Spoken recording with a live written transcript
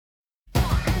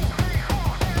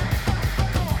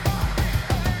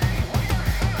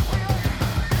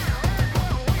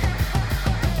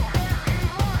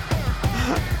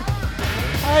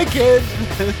kids.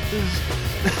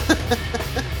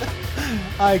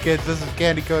 Hi, kids. This is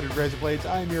Candy Coated Razor Blades.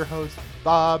 I'm your host,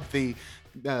 Bob, the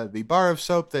bar of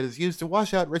soap that is used to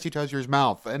wash out Richie Tozier's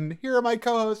mouth. And here are my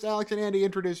co-hosts, Alex and Andy.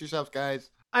 Introduce yourselves, guys.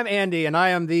 I'm Andy, and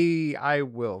I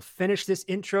will finish this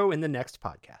intro in the next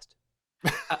podcast.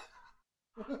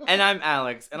 And I'm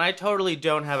Alex, and I totally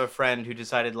don't have a friend who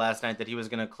decided last night that he was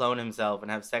going to clone himself and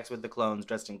have sex with the clones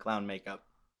dressed in clown makeup.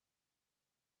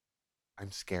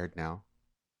 I'm scared now.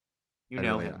 You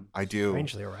know him. I do.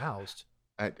 Strangely aroused.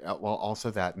 Well,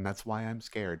 also that, and that's why I'm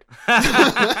scared.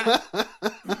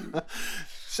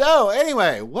 So,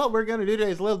 anyway, what we're going to do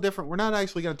today is a little different. We're not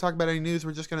actually going to talk about any news.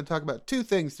 We're just going to talk about two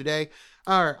things today.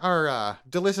 Our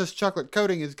delicious chocolate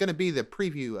coating is going to be the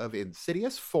preview of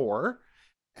Insidious 4,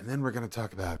 and then we're going to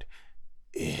talk about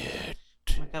it.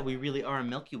 Oh my god, we really are a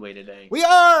Milky Way today. We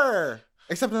are!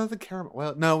 Except without the caramel.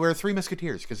 Well, no, we're Three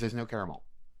Musketeers because there's no caramel.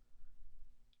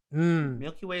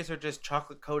 Milky Ways are just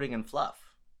chocolate coating and fluff.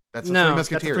 That's the Three Musketeers.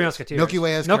 That's the Three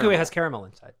Musketeers. Milky Way has caramel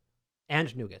inside.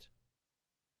 And nougat.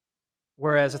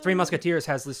 Whereas the Three Musketeers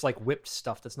has this like whipped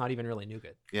stuff that's not even really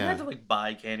nougat. Yeah. I had to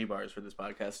buy candy bars for this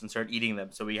podcast and start eating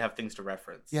them so we have things to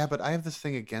reference. Yeah, but I have this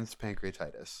thing against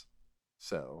pancreatitis.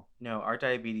 So. No, our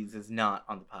diabetes is not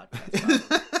on the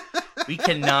podcast. We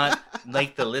cannot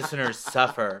make the listeners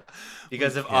suffer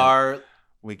because of our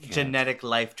genetic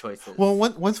life choices. Well,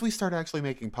 once we start actually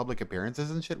making public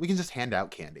appearances and shit, we can just hand out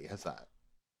candy. How's that?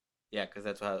 Yeah, because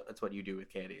that's what you do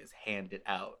with candy is hand it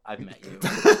out. I've met you.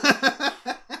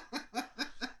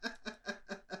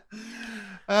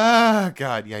 Ah,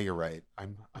 God, yeah, you're right.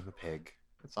 I'm a pig.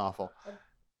 It's awful.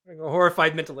 A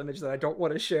horrified mental image that I don't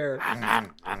want to share.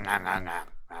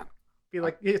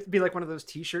 It'd be like one of those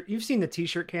T-shirt. You've seen the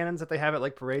T-shirt cannons that they have at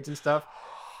like parades and stuff.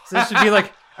 So this should be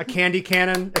like a candy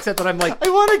cannon, except that I'm like, I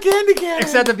want a candy cannon.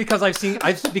 Except that because I've seen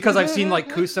like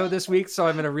Kuso this week, so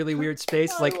I'm in a really weird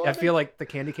space. Like I feel like the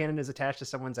candy cannon is attached to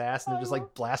someone's ass, and they're just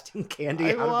like blasting candy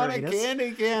out of their anus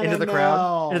into the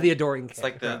crowd, into the adoring. It's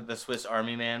like the Swiss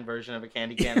Army Man version of a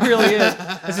candy It cannon. really is.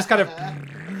 It's just kind of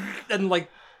and like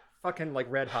fucking like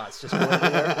red hots just going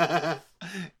everywhere.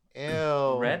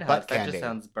 Ew. Red hot. That just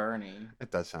sounds burny. It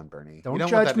does sound burny. Don't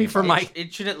judge me for my.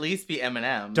 It should at least be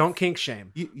M&M. Don't kink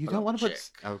shame. You don't want to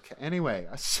put. Okay. Anyway.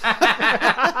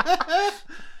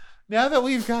 Now that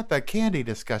we've got the candy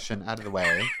discussion out of the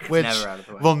way, which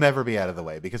will never be out of the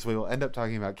way because we will end up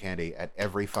talking about candy at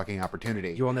every fucking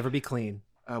opportunity. You will never be clean.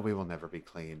 We will never be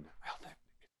clean.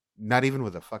 Not even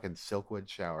with a fucking Silkwood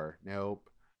shower. Nope.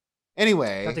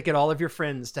 Anyway. You have to get all of your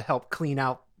friends to help clean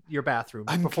out your bathroom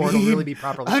before clean. It'll really be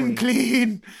properly clean.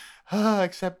 Unclean.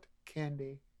 Except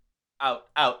candy.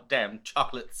 Out, damn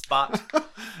chocolate spot.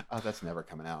 Oh, that's never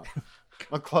coming out.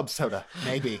 A club soda,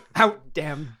 maybe. Out,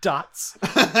 damn dots.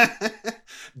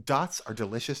 Dots are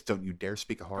delicious. Don't you dare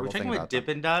speak a horrible thing about them. Are we talking about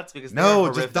Dippin' Dots? Because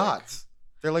no, just dots.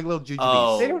 They're like little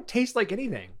jujubes. They don't taste like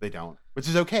anything. They don't, which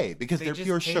is okay because they're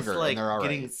pure sugar like and they're all right.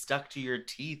 Getting stuck to your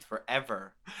teeth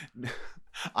forever.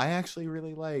 I actually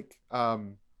really like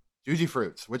Juji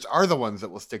Fruits, which are the ones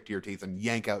that will stick to your teeth and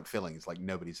yank out fillings like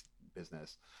nobody's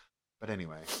business. But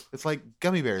anyway, it's like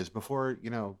gummy bears before,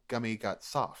 gummy got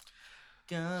soft.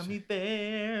 Gummy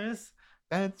bears.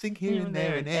 Bouncing here and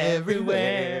there and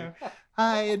everywhere.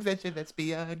 High adventure that's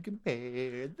beyond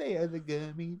compare. They are the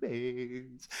gummy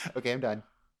bears. Okay, I'm done.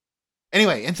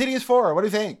 Anyway, Insidious 4, what do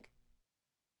you think?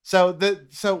 So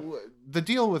the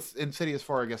deal with Insidious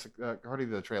 4, I guess, according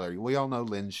to the trailer, we all know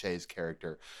Lin Shaye's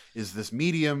character is this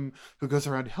medium who goes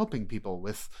around helping people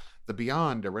with the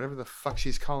beyond or whatever the fuck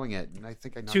she's calling it. And I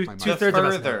think I knocked my mind.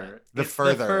 The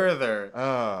further.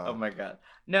 Oh my god.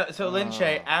 No, so Lin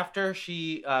Shaye, after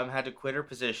she had to quit her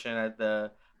position at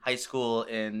the high school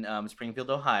in Springfield,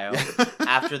 Ohio,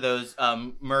 after those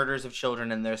murders of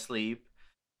children in their sleep,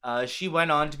 she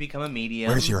went on to become a medium.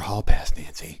 Where's your hall pass,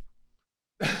 Nancy?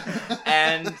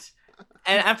 and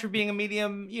after being a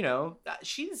medium,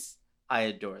 I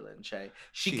adore Lin Shaye.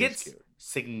 She gets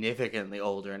significantly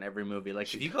older in every movie.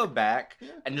 Like, if you go back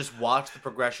and just watch the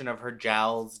progression of her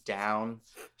jowls down.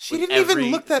 She didn't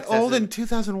even look that old in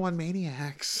 2001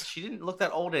 Maniacs. She didn't look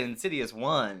that old in Insidious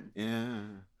 1. Yeah.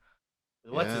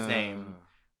 What's his name?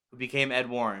 Who became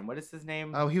Ed Warren. What is his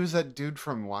name? Oh, he was that dude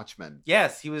from Watchmen.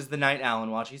 Yes, he was the Night Owl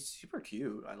in Watch. He's super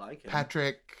cute. I like him.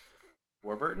 Patrick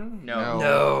Warburton?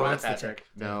 No, that's Patrick.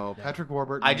 No, Patrick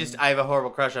Warburton. I have a horrible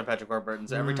crush on Patrick Warburton,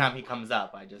 so every time he comes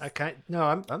up, I'm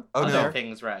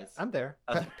things rise. I'm there.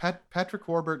 Patrick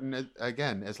Warburton,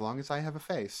 again, as long as I have a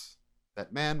face,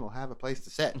 that man will have a place to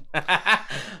sit.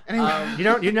 Anyway,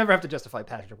 you never have to justify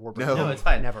Patrick Warburton. No, it's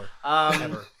fine. Never.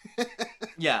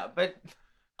 Yeah, but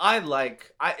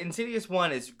Insidious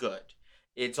 1 is good.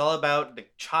 It's all about the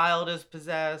child is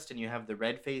possessed, and you have the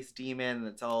red-faced demon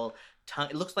that's all...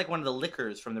 It looks like one of the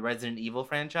lickers from the Resident Evil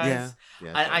franchise.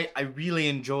 Yeah, I really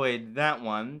enjoyed that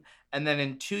one. And then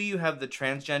in 2, you have the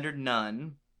transgendered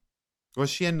nun. Was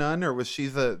she a nun, or was she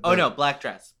the... Oh, no, black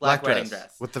dress. Black wedding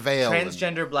dress. With the veil.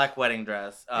 Transgender black wedding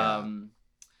dress.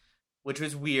 Which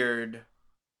was weird.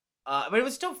 But it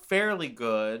was still fairly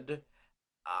good.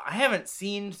 I haven't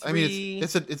seen 3. I mean,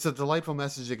 it's a delightful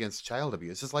message against child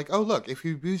abuse. It's like, oh, look, if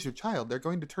you abuse your child, they're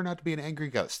going to turn out to be an angry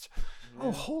ghost.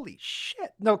 Oh, holy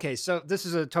shit. Okay, so this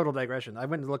is a total digression. I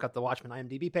went to look up the Watchmen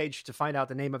IMDb page to find out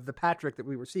the name of the Patrick that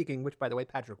we were seeking, which, by the way,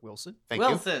 Patrick Wilson. Thank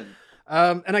Wilson. you.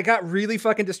 And I got really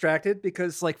fucking distracted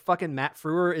because, like, fucking Matt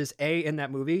Frewer is in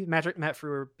that movie. Matt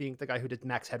Frewer being the guy who did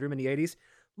Max Headroom in the 80s.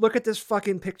 Look at this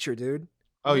fucking picture, dude.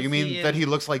 Oh, you mean that he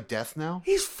looks like death now?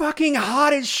 He's fucking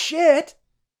hot as shit.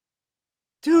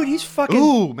 Dude, he's fucking...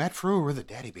 Ooh, Matt Frewer with a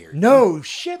daddy beard. No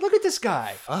shit, look at this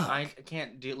guy. Fuck. I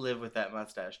can't live with that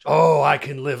mustache. Oh, I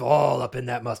can live all up in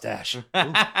that mustache.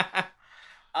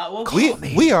 Well,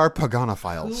 we are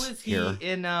Paganophiles. Who is he here.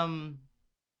 in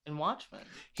Watchmen?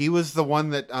 He was the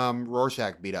one that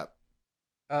Rorschach beat up.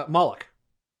 Moloch.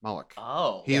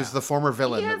 Oh, he was the former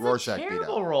villain that Rorschach beat up. He has a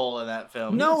terrible role in that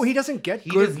film. No, he doesn't get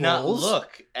good roles. He does not roles.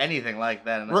 look anything like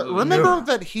that in the movie. Remember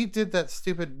that he did that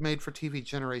stupid made-for-TV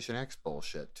Generation X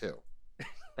bullshit, too.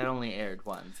 That only aired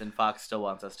once, and Fox still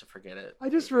wants us to forget it. I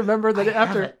just remember that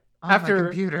after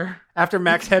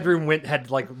Max Headroom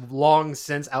had like long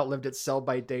since outlived its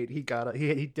sell-by date, he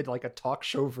did like a talk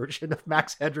show version of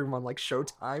Max Headroom on like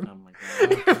Showtime. Oh my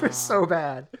god, it was so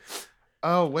bad.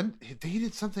 Oh, when they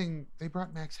did something, they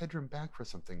brought Max Headroom back for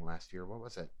something last year. What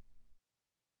was it?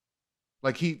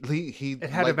 Like he It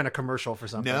had to have been a commercial for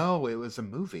something. No, it was a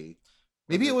movie.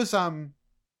 Maybe it was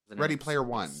Ready Player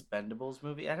One. Expendables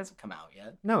movie. That hasn't come out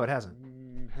yet. No, it hasn't.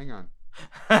 Hang on.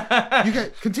 You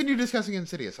guys continue discussing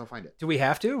Insidious. I'll find it. Do we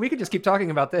have to? We could just keep talking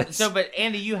about this. So, but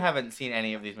Andy, you haven't seen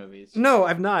any of these movies. No,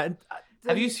 I've not.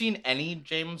 Have you seen any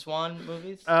James Wan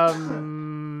movies?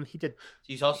 He did.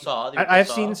 You saw Saw. I've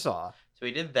seen Saw. So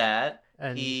he did that.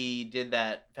 And he did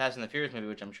that Fast and the Furious movie,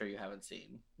 which I'm sure you haven't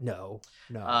seen. No.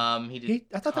 He did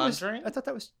Conjuring. I thought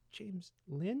that was James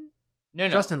Lin. No.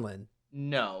 Justin Lin.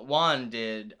 No, Juan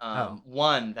did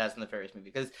one Fast and the Furious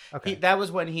movie because that was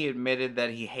when he admitted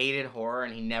that he hated horror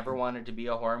and he never wanted to be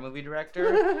a horror movie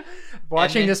director.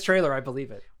 Watching this trailer, I believe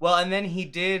it. Well, and then he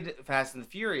did Fast and the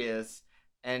Furious,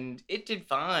 and it did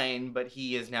fine, but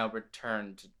he has now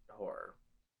returned to horror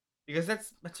because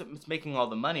that's what's making all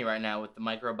the money right now with the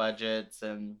micro budgets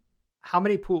and. How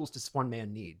many pools does one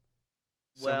man need?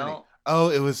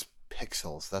 It was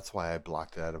Pixels. That's why I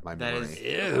blocked it out of my memory. That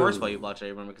is, of course, why you blocked it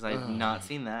out of your memory, because I have not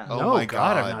seen that. Oh no, my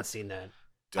God, God, I've not seen that.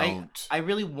 Don't. I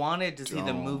really wanted to see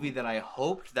the movie that I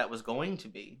hoped that was going to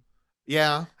be.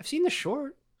 Yeah. I've seen the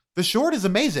short. The short is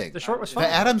amazing. The short was fun. The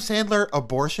Adam Sandler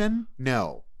abortion?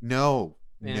 No.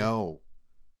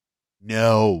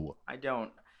 I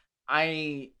don't.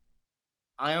 I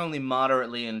only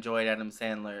moderately enjoyed Adam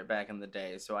Sandler back in the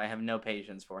day, so I have no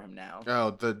patience for him now. Oh,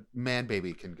 the man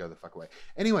baby can go the fuck away.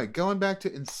 Anyway, going back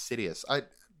to Insidious.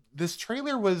 This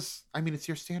trailer was, it's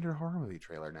your standard horror movie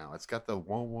trailer now. It's got the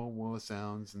whoa, whoa, whoa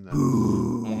sounds and the...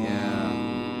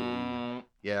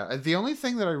 Yeah. The only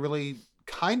thing that I really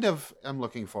kind of am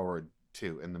looking forward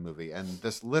to in the movie, and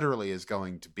this literally is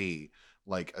going to be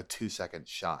like a 2-second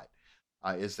shot,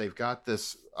 is they've got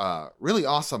this really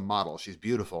awesome model. She's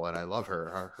beautiful, and I love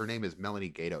her. Her name is Melanie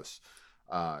Gatos.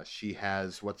 She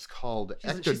has what's called...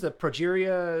 She's the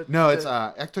progeria... No, it's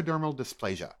ectodermal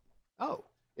dysplasia. Oh.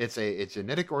 It's a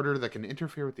genetic order that can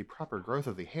interfere with the proper growth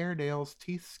of the hair, nails,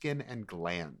 teeth, skin, and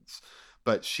glands.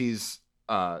 But she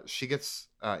gets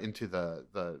into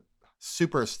the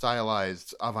super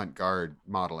stylized avant-garde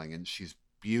modeling, and she's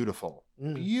beautiful.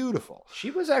 Beautiful.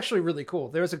 She was actually really cool.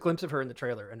 There was a glimpse of her in the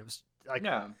trailer, and it was like,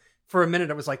 for a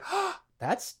minute, I was like, oh,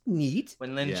 that's neat.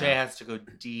 When Lin Shaye has to go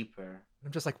deeper.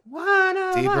 I'm just like, one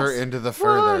of deeper us. Into the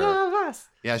further. One of us.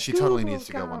 Yeah, she totally needs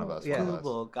to go one of us. Yeah.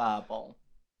 Gobble.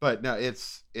 But no,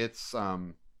 it's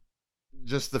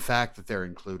just the fact that they're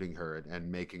including her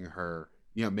and making her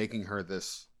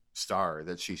this star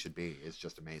that she should be is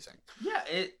just amazing. Yeah,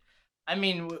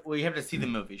 you have to see the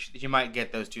movie. She might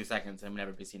get those 2 seconds and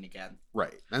never be seen again.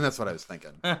 Right, and that's what I was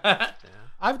thinking. Yeah.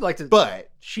 I would like to, but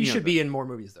she should be in more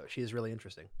movies though. She is really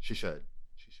interesting. She should.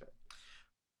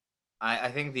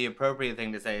 I think the appropriate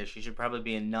thing to say is she should probably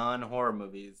be in non-horror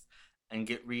movies and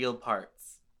get real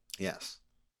parts. Yes.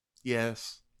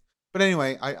 But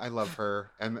anyway, I love her,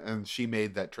 and she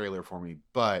made that trailer for me.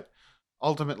 But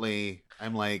ultimately,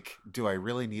 I'm like, do I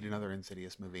really need another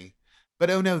Insidious movie? But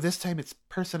oh no, this time it's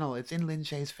personal. It's in Lin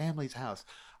Shaye's family's house.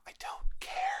 I don't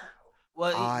care.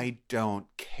 Well, I don't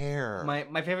care.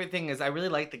 My favorite thing is I really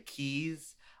like the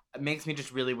keys. It makes me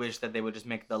just really wish that they would just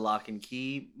make the Lock and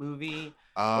Key movie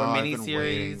or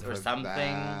miniseries or something.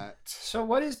 That. So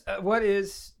what is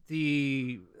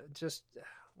the just?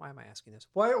 Why am I asking this?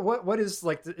 What is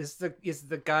like is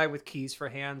the guy with keys for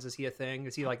hands? Is he a thing?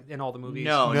 Is he like in all the movies?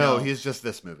 No, he's just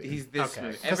this movie. He's this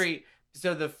movie.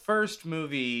 So the first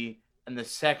movie and the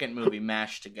second movie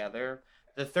mashed together.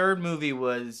 The third movie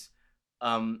was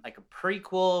like a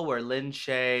prequel where Lin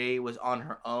Shaye was on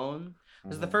her own.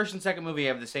 Because the first and second movie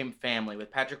have the same family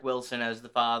with Patrick Wilson as the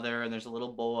father, and there's a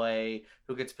little boy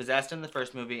who gets possessed in the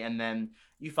first movie, and then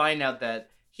you find out that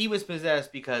he was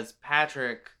possessed because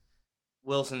Patrick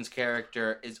Wilson's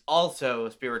character is also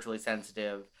spiritually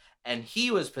sensitive, and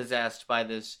he was possessed by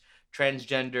this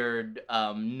transgendered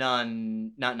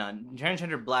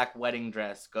transgendered black wedding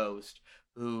dress ghost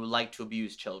who liked to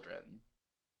abuse children.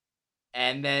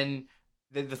 And then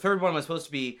the third one was supposed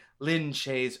to be Lin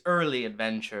Shaye's early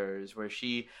adventures, where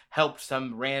she helped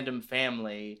some random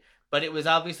family, but it was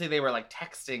obviously they were like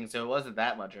texting, so it wasn't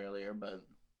that much earlier. But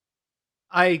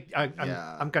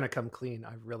I'm gonna come clean.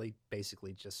 I really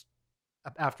basically just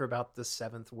after about the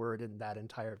seventh word in that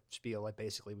entire spiel, I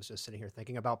basically was just sitting here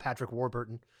thinking about Patrick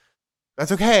Warburton.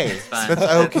 That's okay. That's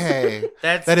okay.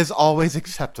 That is always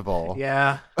acceptable.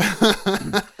 Yeah.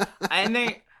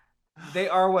 And they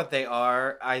are what they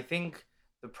are. I think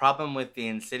the problem with the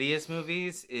Insidious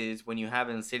movies is when you have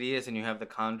Insidious and you have The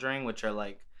Conjuring, which are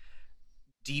like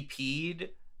DP'd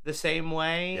the same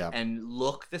way and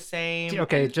look the same.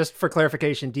 Okay, just for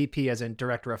clarification, DP as in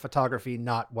director of photography,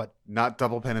 not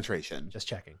double penetration. Just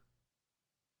checking.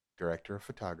 Director of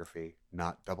photography,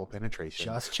 not double penetration.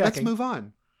 Just checking. Let's move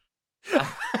on.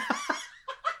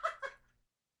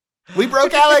 We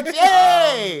broke Alex!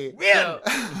 Yay!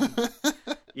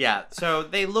 Yeah, so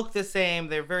they look the same.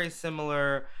 They're very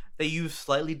similar. They use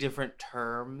slightly different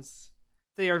terms.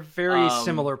 They are very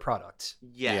similar products.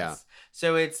 Yes. Yeah.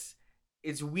 So it's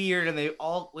weird, and we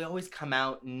always come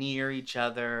out near each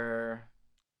other.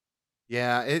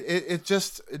 Yeah, it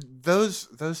just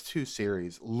those two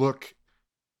series look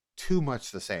too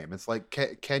much the same. It's like,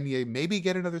 can you maybe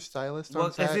get another stylist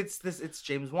on set? Well, because it's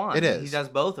James Wan. It is. He does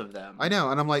both of them. I know,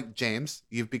 and I'm like, James,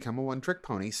 you've become a one-trick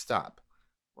pony. Stop.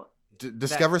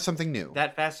 Discover something new.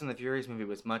 That Fast and the Furious movie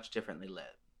was much differently lit.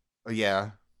 Oh,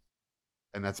 yeah.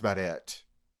 And that's about it.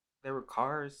 There were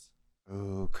cars.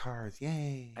 Oh, cars.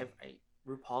 Yay.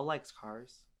 RuPaul likes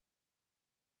cars.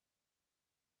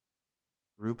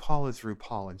 RuPaul is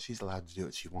RuPaul, and she's allowed to do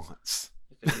what she wants.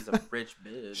 Because she's a rich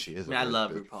bitch. She is. I love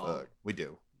RuPaul. Fuck. We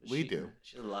do. We do.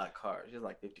 She has a lot of cars. She has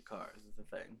like 50 cars. Is the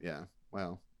thing. Yeah.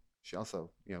 Well, she also,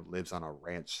 lives on a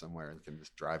ranch somewhere and can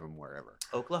just drive them wherever.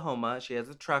 Oklahoma. She has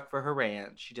a truck for her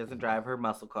ranch. She doesn't drive her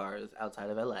muscle cars outside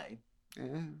of LA.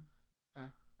 Yeah.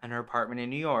 And her apartment in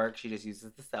New York, she just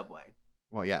uses the subway.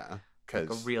 Well, yeah, because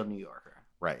like a real New Yorker.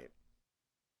 Right.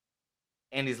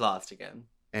 And he's lost again.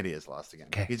 And he is lost again.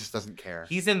 Okay. He just doesn't care.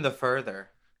 He's in The Further.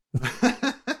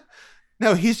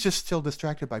 No, he's just still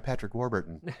distracted by Patrick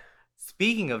Warburton.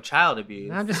 Speaking of child abuse.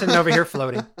 I'm just sitting over here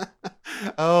floating.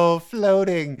 Oh,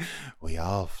 floating. We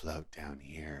all float down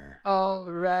here. All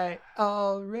right.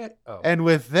 Oh. And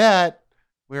with that,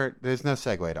 there's no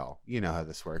segue at all. You know how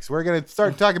this works. We're going to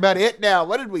start talking about it now.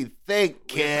 What did we think,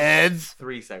 kids?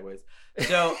 3 segues.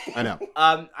 So I know.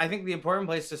 I think the important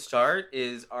place to start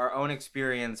is our own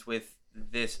experience with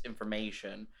this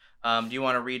information. Do you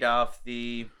want to read off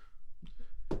the...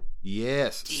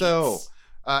 Yes. Deets? So,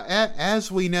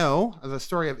 as we know, the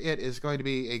story of It is going to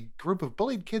be a group of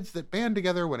bullied kids that band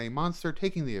together when a monster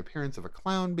taking the appearance of a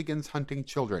clown begins hunting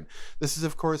children. This is,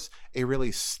 of course, a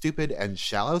really stupid and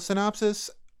shallow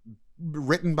synopsis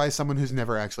written by someone who's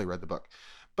never actually read the book.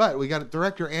 But we got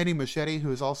director Andy Muschietti,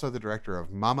 who is also the director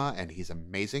of Mama, and he's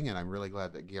amazing, and I'm really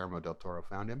glad that Guillermo del Toro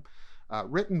found him.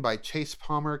 Written by Chase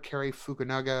Palmer, Cary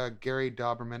Fukunaga, Gary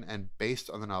Dauberman, and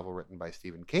based on the novel written by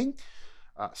Stephen King.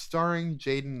 Starring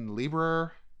Jaden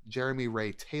Lieberer, Jeremy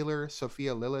Ray Taylor,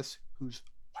 Sophia Lillis, who's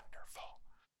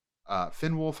wonderful,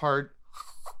 Finn Wolfhard,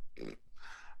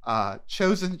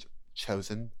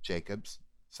 Chosen Jacobs.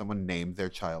 Someone named their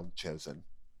child Chosen.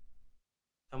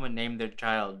 Someone named their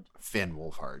child Finn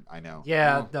Wolfhard. I know.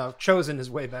 Yeah, no, Chosen is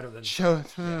way better than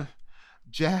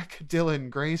Jack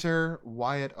Dylan Grazer,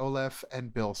 Wyatt Olef,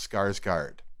 and Bill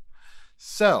Skarsgård.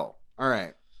 So, all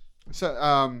right.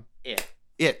 So,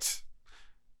 It.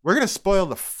 We're going to spoil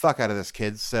the fuck out of this,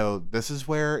 kids. So this is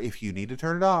where, if you need to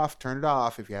turn it off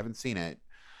if you haven't seen it.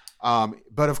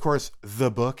 But of course, the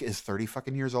book is 30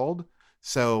 fucking years old.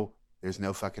 So There's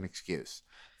no fucking excuse.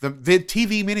 The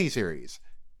TV miniseries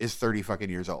is 30 fucking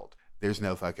years old. There's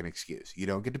no fucking excuse. You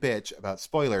don't get to bitch about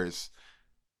spoilers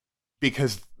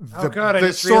because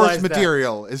the source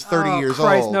material is 30 years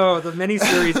old. No, the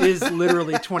miniseries is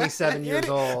literally 27 years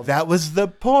old. That was the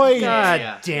point.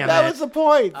 God damn it. That was the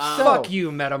point. Fuck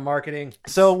you, meta marketing.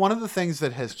 So one of the things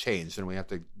that has changed, and we have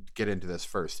to get into this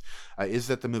first, is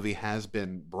that the movie has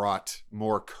been brought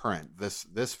more current.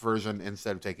 This version,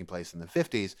 instead of taking place in the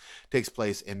 50s, takes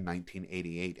place in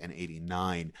 1988 and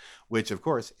 89, which of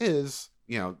course is,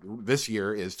 this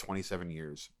year is 27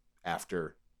 years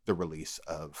after the release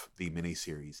of the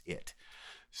miniseries It.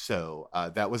 So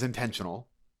that was intentional.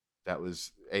 That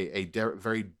was a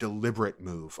very deliberate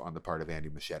move on the part of Andy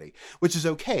Muschietti, which is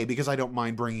okay because I don't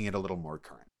mind bringing it a little more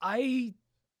current.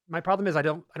 My problem is I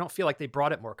don't feel like they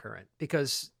brought it more current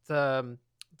because the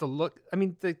look. I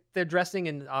mean, they're dressing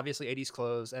in obviously 80s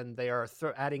clothes, and they are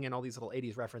adding in all these little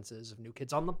 80s references of New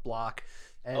Kids on the Block.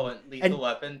 And Lethal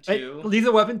Weapon 2.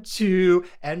 Lethal Weapon 2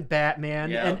 and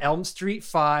Batman and Elm Street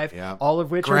 5, all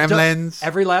of which Gremlins. are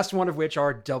every last one of which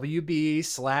are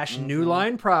WB / New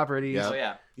Line properties. Yep. Oh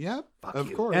yeah. Yep, Fuck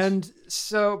you. Course. And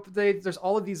so there's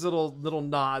all of these little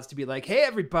nods to be like, hey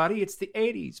everybody, it's the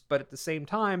 80s, but at the same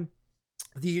time,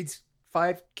 these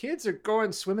 5 kids are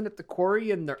going swimming at the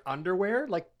quarry in their underwear.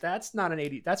 Like, that's not an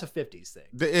 80s, that's a 50s thing.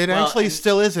 It actually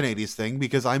still is an 80s thing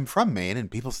because I'm from Maine and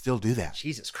people still do that.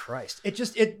 Jesus Christ.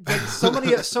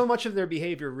 So much of their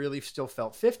behavior really still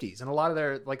felt 50s. And a lot of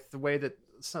their, like, the way that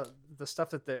the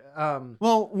stuff that they're...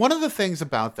 Well, one of the things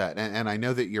about that, and I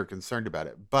know that you're concerned about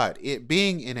it, but it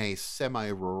being in a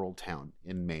semi-rural town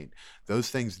in Maine, those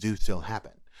things do still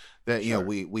happen. That,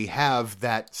 we have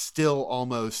that still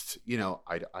almost,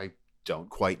 I don't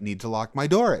quite need to lock my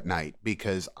door at night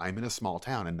because I'm in a small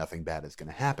town and nothing bad is going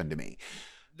to happen to me.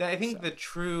 I think the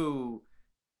true,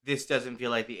 this doesn't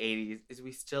feel like the 80s, is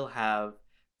we still have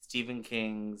Stephen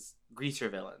King's greaser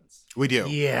villains. We do.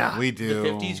 Yeah. We do. The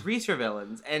 50s greaser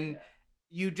villains. And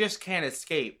you just can't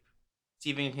escape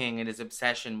Stephen King and his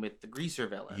obsession with the greaser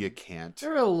villain. You can't.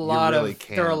 There are a lot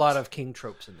of King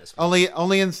tropes in this one.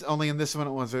 Only in this one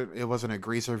it wasn't a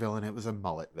greaser villain, it was a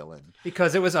mullet villain.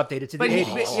 Because it was updated to the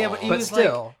 80s. But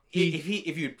still,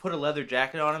 if you'd put a leather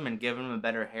jacket on him and given him a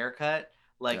better haircut,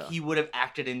 he would have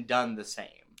acted and done the same.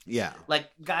 Yeah.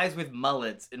 Like, guys with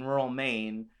mullets in rural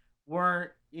Maine weren't,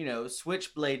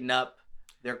 switchblading up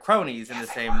their cronies in the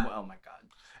same... Oh my God.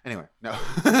 Anyway, no,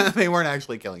 they weren't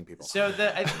actually killing people. So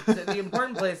the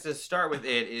important place to start with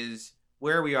it is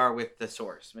where we are with the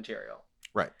source material.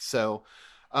 Right. So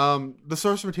the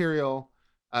source material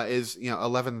is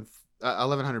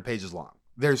 1,100 pages long.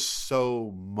 There's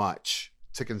so much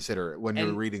to consider when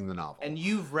you're reading the novel. And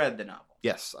you've read the novel.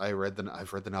 Yes, I've read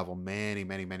the novel many,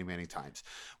 many, many, many times.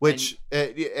 We'll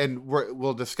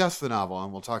discuss the novel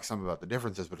and we'll talk some about the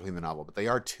differences between the novel. But they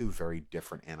are two very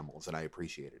different animals, and I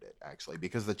appreciated it actually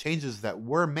because the changes that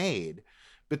were made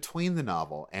between the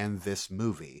novel and this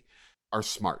movie are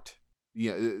smart.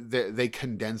 They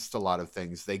condensed a lot of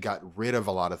things. They got rid of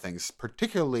a lot of things,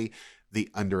 particularly the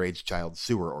underage child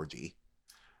sewer orgy.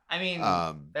 I mean,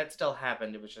 that still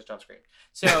happened. It was just off screen.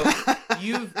 So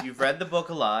you've read the book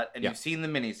a lot, and you've seen the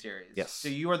miniseries. Yes. So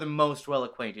you are the most well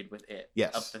acquainted with it.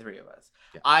 Yes. Of the three of us.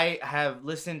 Yeah. I have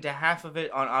listened to half of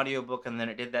it on audiobook, and then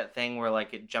it did that thing where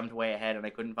it jumped way ahead, and I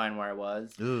couldn't find where I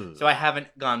was. Ooh. So I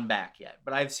haven't gone back yet.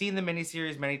 But I've seen the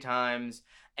miniseries many times,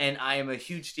 and I am a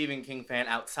huge Stephen King fan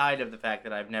outside of the fact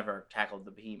that I've never tackled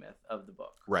the behemoth of the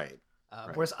book. Right.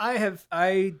 Whereas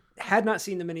I had not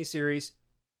seen the miniseries.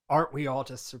 Aren't we all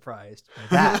just surprised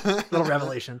by that little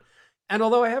revelation? And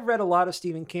although I have read a lot of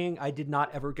Stephen King, I did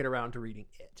not ever get around to reading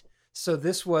it. So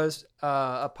this was,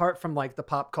 apart from the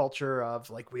pop culture of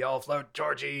We All Float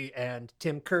Georgie and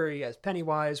Tim Curry as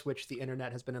Pennywise, which the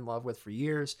internet has been in love with for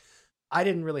years, I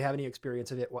didn't really have any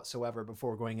experience of it whatsoever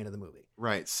before going into the movie.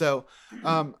 Right. So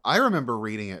I remember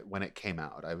reading it when it came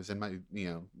out. I was in my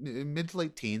mid to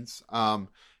late teens, and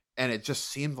it just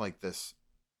seemed like this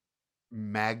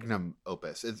magnum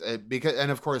opus.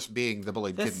 And of course, being the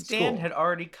bullied kid in school, The Stand had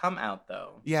already come out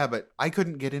though. Yeah, but I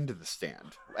couldn't get into The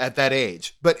Stand at that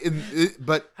age. But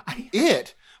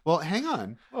well, hang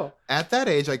on. Oh. At that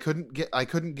age, I couldn't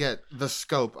get the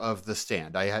scope of The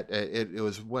Stand. I had it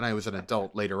was when I was an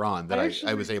adult later on that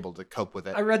I was able to cope with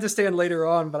it. I read The Stand later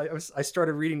on, but I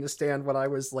started reading The Stand when I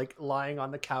was lying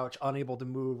on the couch, unable to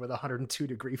move with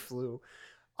 102-degree flu.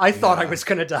 I thought I was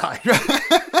gonna die.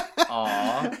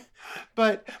 Aww.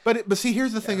 But see,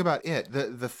 here's the thing about it.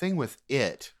 The thing with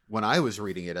it, when I was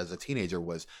reading it as a teenager,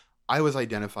 was I was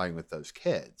identifying with those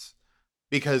kids.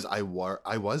 because I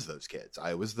was those kids.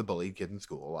 I was the bullied kid in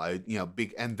school.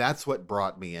 And that's what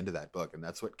brought me into that book, and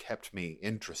that's what kept me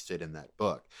interested in that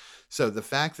book. So the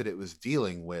fact that it was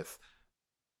dealing with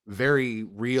very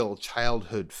real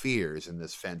childhood fears in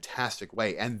this fantastic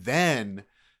way, and then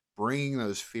bringing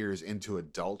those fears into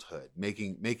adulthood,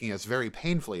 making us very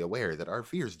painfully aware that our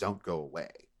fears don't go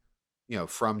away,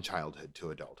 from childhood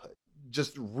to adulthood.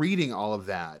 Just reading all of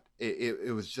that,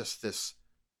 it was just this.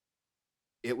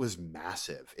 It was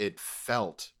massive. It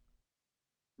felt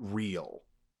real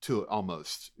to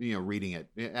almost, reading it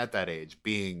at that age,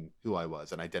 being who I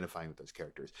was and identifying with those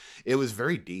characters. It was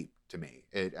very deep to me.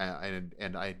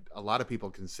 A lot of people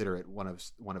consider it one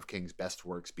of King's best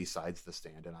works besides The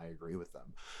Stand, and I agree with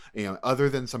them. Other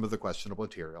than some of the questionable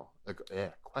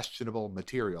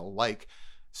material, like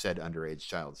said underage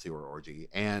child sewer orgy,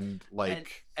 and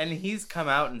he's come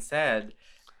out and said,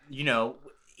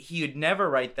 he would never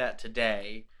write that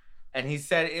today, and he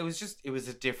said it was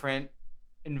a different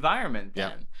environment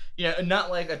then.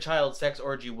 Not like a child sex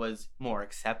orgy was more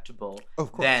acceptable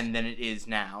then than it is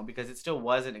now, because it still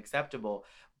wasn't acceptable,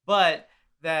 but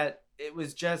that it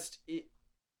was just it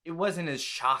wasn't as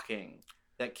shocking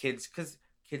that because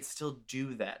kids still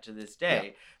do that to this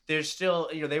day. There's still,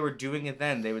 they were doing it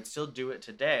then, they would still do it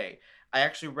today. I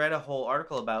actually read a whole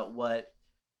article about what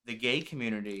the gay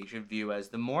community should view as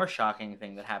the more shocking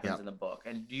thing that happens in the book.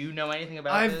 And do you know anything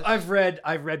about this? I've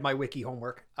read my wiki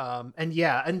homework.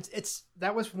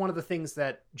 That was one of the things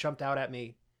that jumped out at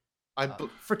me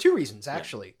for two reasons,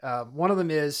 actually. One of them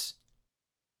is,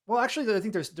 I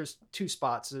think there's two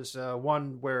spots. There's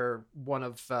one where one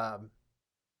of the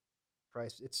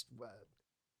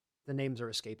names are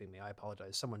escaping me. I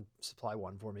apologize. Someone supply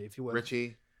one for me, if you would.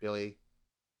 Richie, Billy.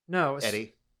 No,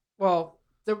 Eddie. Well,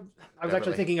 I was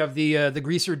actually thinking of the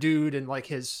greaser dude and like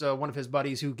his one of his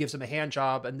buddies who gives him a hand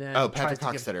job, and then Patrick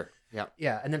Hockstetter.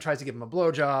 And then tries to give him a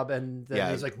blowjob, and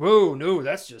then he's like, "Whoa, no,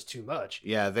 that's just too much."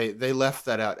 Yeah, they left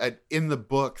that out in the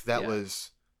book. That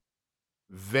was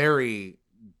very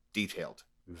detailed.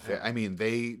 I mean,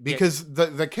 because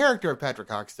the character of Patrick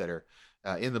Hockstetter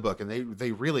in the book, and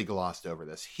they really glossed over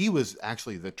this. He was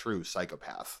actually the true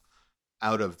psychopath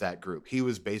out of that group. He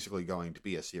was basically going to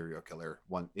be a serial killer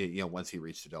once he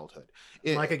reached adulthood.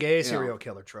 Like a gay serial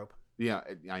killer trope. Yeah,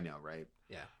 I know, right?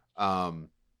 Yeah.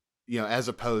 As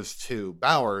opposed to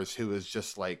Bowers, who was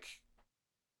just like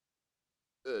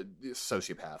a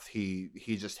sociopath.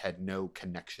 He just had no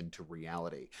connection to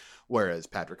reality. Whereas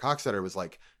Patrick Hockstetter was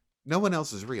like, no one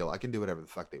else is real. I can do whatever the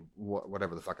fuck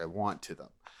I want to them.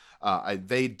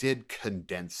 They did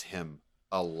condense him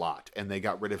a lot, and they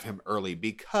got rid of him early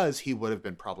because he would have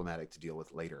been problematic to deal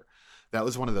with later. That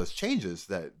was one of those changes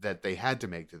that they had to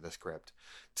make to the script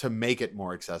to make it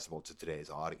more accessible to today's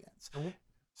audience.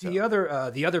 So. The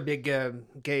other big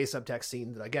gay subtext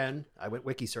scene that, again, I went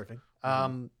wiki surfing,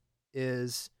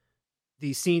 is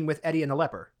the scene with Eddie and the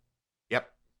leper.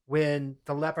 Yep. When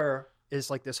the leper is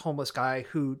like this homeless guy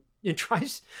who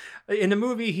tries, in the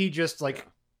movie, he just like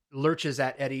lurches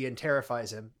at Eddie and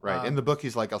terrifies him. Right. In the book,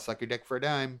 he's like, I'll suck your dick for a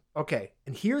dime. Okay.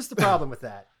 And here's the problem with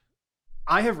that.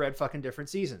 I have read fucking different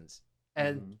seasons,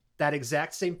 and that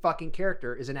exact same fucking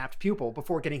character is an apt pupil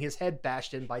before getting his head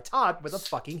bashed in by Todd with a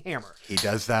fucking hammer. He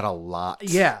does that a lot.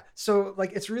 Yeah. So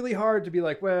like, it's really hard to be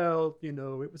like, well,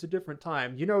 it was a different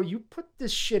time. You put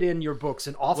this shit in your books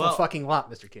an awful fucking lot,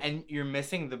 Mr. King. And you're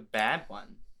missing the bad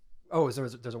one. Oh,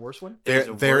 there's a worse one?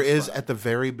 There is at the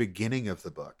very beginning of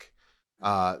the book.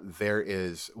 There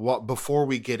is before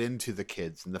we get into the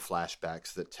kids and the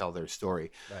flashbacks that tell their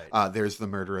story. Right. There's the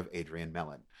murder of Adrian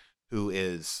Mellon, who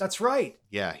is that's right.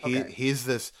 Yeah, he's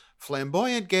this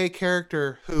flamboyant gay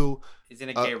character who is in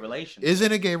a gay relationship. Is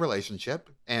in a gay relationship,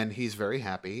 and he's very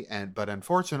happy. But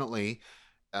unfortunately,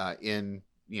 in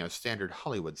standard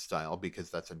Hollywood style,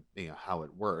 because that's how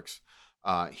it works,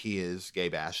 he is gay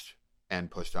bashed and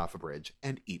pushed off a bridge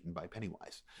and eaten by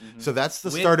Pennywise. Mm-hmm. So that's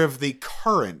the start of the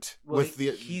current.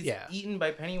 He's eaten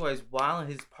by Pennywise while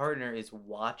his partner is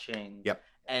watching. Yep.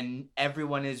 And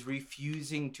everyone is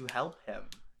refusing to help him.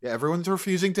 Yeah, everyone's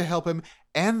refusing to help him,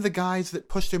 and the guys that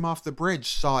pushed him off the bridge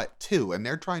saw it too, and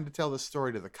they're trying to tell the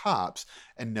story to the cops,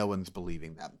 and no one's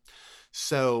believing them.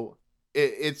 So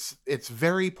it's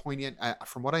very poignant.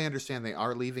 From what I understand, they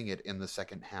are leaving it in the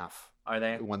second half. Are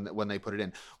they? When they put it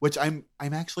in, which I'm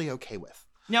actually okay with.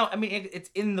 No, I mean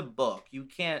it's in the book. You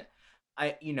can't.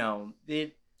 But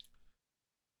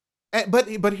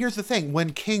here's the thing: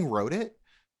 when King wrote it,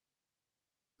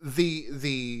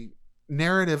 the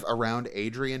narrative around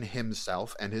Adrian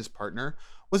himself and his partner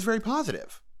was very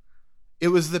positive. It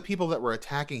was the people that were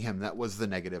attacking him that was the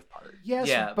negative part.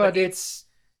 Yes, but it's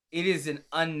it is an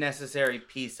unnecessary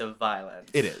piece of violence.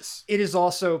 It is. It is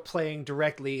also playing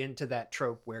directly into that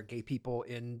trope where gay people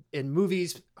in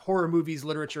movies, horror movies,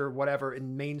 literature, whatever,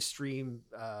 in mainstream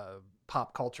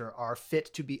pop culture are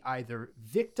fit to be either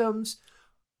victims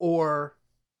or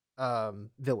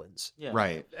villains. Yeah.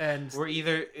 Right. And We're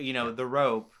either, the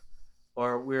rope,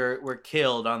 or we're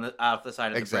killed off the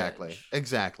side of the bridge.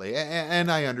 Exactly. And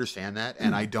I understand that,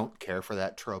 and I don't care for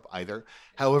that trope either.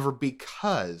 However,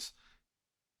 because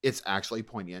it's actually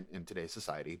poignant in today's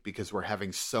society, because we're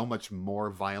having so much more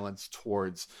violence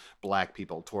towards Black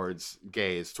people, towards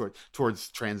gays,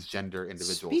 towards transgender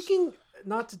individuals. Speaking,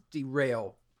 not to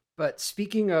derail, but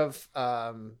speaking of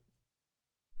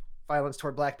violence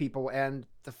toward Black people and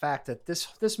the fact that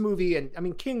this movie, and I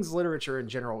mean King's literature in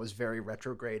general, is very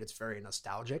retrograde. It's very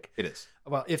nostalgic. It is.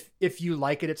 Well, if you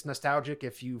like it, it's nostalgic.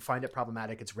 If you find it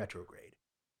problematic, it's retrograde.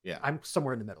 Yeah. I'm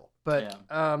somewhere in the middle. But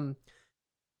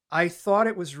I thought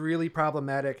it was really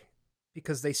problematic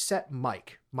because they set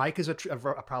Mike. Mike is a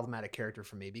problematic character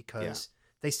for me because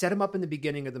they set him up in the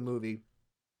beginning of the movie.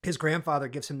 His grandfather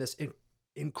gives him this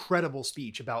incredible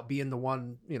speech about being the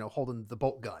one, holding the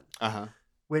bolt gun,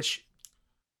 which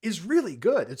is really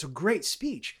good. It's a great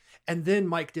speech. And then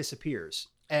Mike disappears.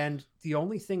 And the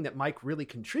only thing that Mike really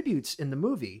contributes in the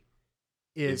movie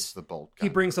is the bolt gun. He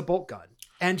brings a bolt gun.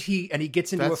 And he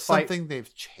gets into That's a fight. Something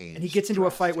they've changed. And he gets into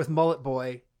a fight with Mullet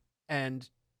Boy and,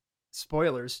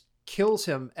 spoilers, kills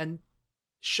him and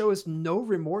shows no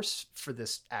remorse for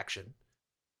this action.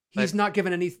 He's not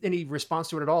given any response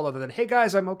to it at all other than, hey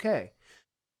guys, I'm okay.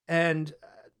 And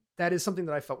that is something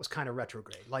that I felt was kind of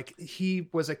retrograde. Like, he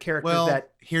was a character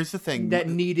here's the thing. That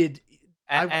needed...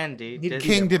 Andy,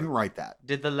 King didn't write that.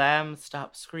 Did the lamb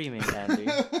stop screaming, Andy?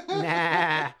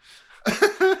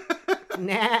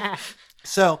 Nah.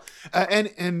 So,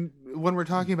 and when we're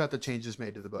talking about the changes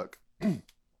made to the book,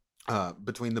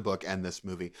 between the book and this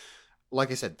movie,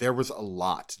 like I said, there was a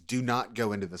lot. Do not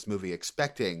go into this movie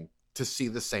expecting to see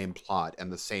the same plot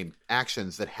and the same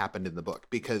actions that happened in the book,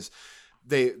 because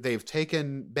they've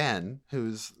taken Ben,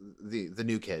 who's the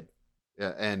new kid,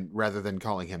 and rather than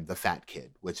calling him the fat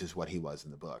kid, which is what he was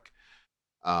in the book,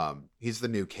 he's the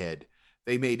new kid.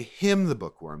 They made him the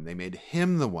bookworm. They made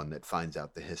him the one that finds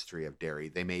out the history of Derry.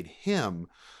 They made him,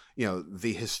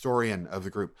 the historian of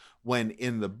the group. When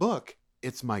in the book,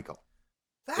 it's Michael.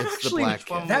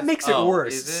 That makes it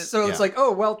worse. Is it? So it's like,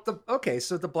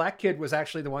 so the black kid was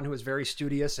actually the one who was very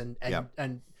studious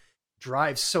and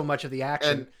drives so much of the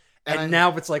action. And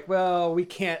now it's like, well, we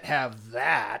can't have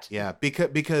that. Yeah,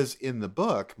 because in the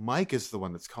book, Mike is the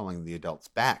one that's calling the adults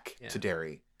back to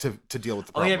Derry to deal with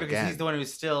the problem. Because he's the one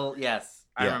who's still,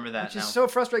 I remember that. Which is so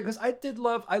frustrating because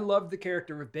I loved the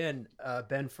character of Ben,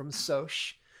 Ben from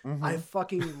Soch. Mm-hmm. I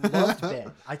fucking loved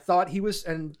Ben. I thought he was,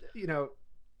 and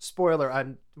spoiler, I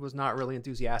was not really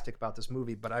enthusiastic about this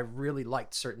movie, but I really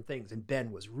liked certain things, and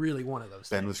Ben was really one of those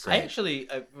Ben things. was great. I actually,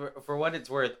 for what it's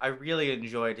worth, I really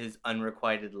enjoyed his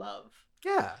unrequited love.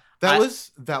 Yeah. That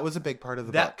was a big part of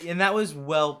the book. And that was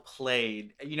well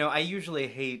played. I usually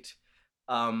hate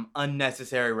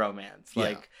unnecessary romance.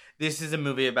 Like, this is a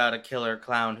movie about a killer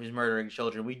clown who's murdering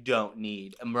children. We don't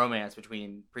need a romance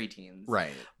between preteens.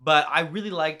 Right. But I really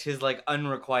liked his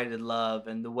unrequited love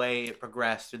and the way it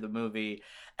progressed through the movie.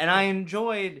 And I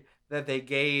enjoyed that they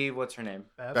gave, what's her name?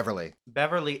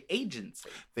 Beverly agency.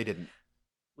 They didn't.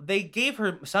 They gave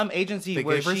her some agency they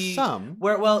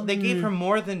gave her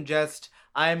more than just,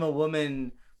 I'm a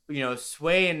woman,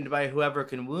 swayed by whoever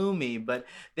can woo me, but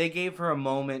they gave her a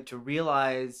moment to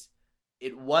realize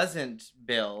it wasn't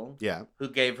Bill who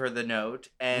gave her the note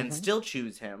and still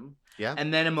choose him. Yeah.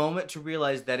 And then a moment to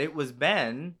realize that it was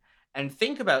Ben and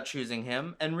think about choosing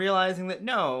him and realizing that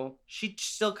no, she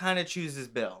still kind of chooses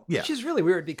Bill. Yeah. Which is really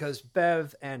weird because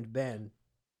Bev and Ben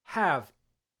have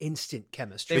instant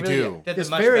chemistry. They do. They're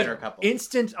much better couple.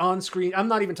 Instant on screen. I'm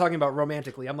not even talking about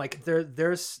romantically. I'm like,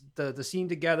 there's the scene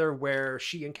together where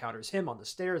she encounters him on the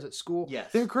stairs at school.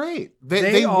 Yes. They're great.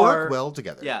 They work well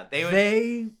together. Yeah.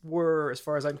 They were, as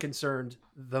far as I'm concerned,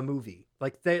 the movie.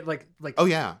 Oh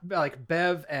yeah. Like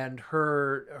Bev and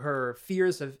her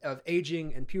fears of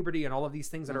aging and puberty and all of these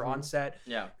things that are on set.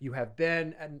 Yeah. You have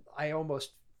Ben, and I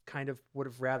almost kind of would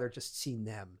have rather just seen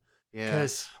them. Yeah.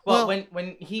 Well,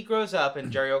 when he grows up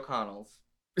in Jerry O'Connell's,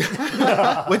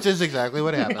 which is exactly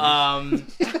what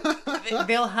happened.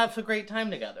 They'll have a great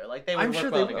time together. Like they would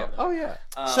work well together. Oh yeah.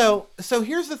 So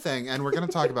here's the thing, and we're going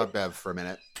to talk about Bev for a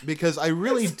minute because I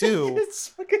really do. It's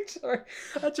fucking sorry.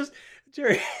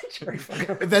 Jerry.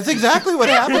 That's exactly what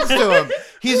happens to him.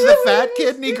 He's the fat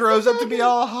kid, and he grows up to be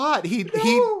all hot. He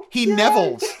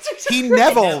nevels. He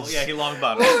nevels. Yeah, he long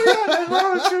bottoms.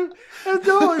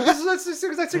 No, because that's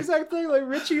the exact thing. Like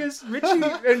Richie is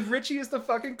the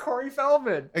fucking Corey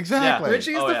Feldman. Exactly. Yeah.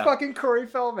 Richie is the fucking Corey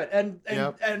Feldman, and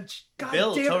God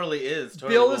Bill damn it, totally is.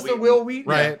 Bill is the Will Wheaton.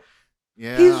 Right.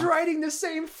 Yeah. He's writing the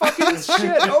same fucking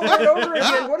shit over and over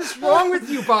again. What is wrong with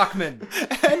you, Bachman?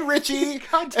 And Richie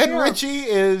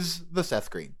is the Seth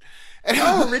Green.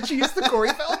 No, Richie is the Corey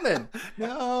Feldman.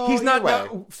 No, he's not. way.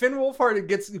 No, Finn Wolfhard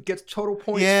gets total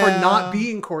points for not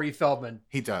being Corey Feldman.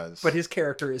 He does, but his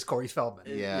character is Corey Feldman.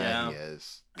 Yeah, he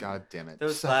is. God damn it!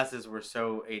 Those glasses were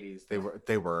so 80s.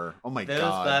 They were. Oh my god!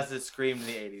 Those glasses screamed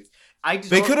the 80s.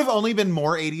 They could have only been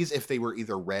more 80s if they were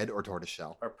either red or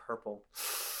tortoiseshell or purple.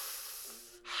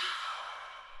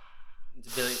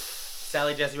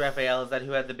 Sally Jesse Raphael, is that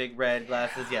who had the big red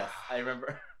glasses? Yes, I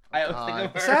remember. I always think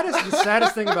of her. The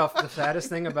saddest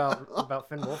thing about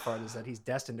Finn Wolfhard is that he's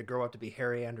destined to grow up to be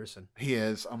Harry Anderson. He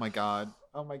is. Oh my god.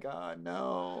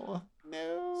 No.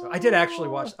 So I did actually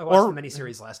watch the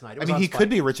miniseries last night. He could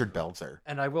be Richard Belzer.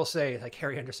 And I will say, like,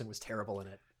 Harry Anderson was terrible in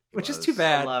it, which is too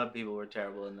bad. A lot of people were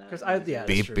terrible in that.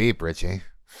 Because beep, Richie.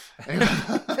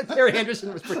 Harry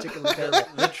Anderson was particularly terrible.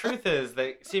 The truth is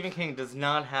that Stephen King does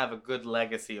not have a good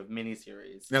legacy of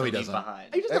miniseries. No, he doesn't.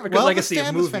 He doesn't have a good legacy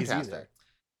of movies either.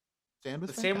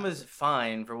 The Stand was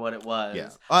fine for what it was.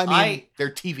 Yeah. I mean, they're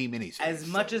TV miniseries. As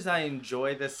much as I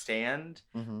enjoy The Stand,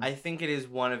 I think it is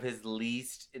one of his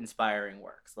least inspiring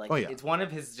works. Like, it's one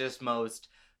of his just most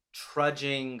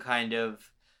trudging kind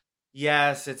of,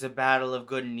 yes, it's a battle of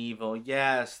good and evil.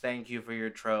 Yes, thank you for your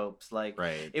tropes. Like,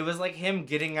 it was like him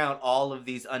getting out all of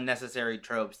these unnecessary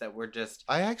tropes that were just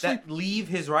that leave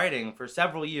his writing for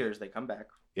several years. They come back.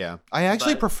 Yeah, I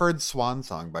actually preferred Swan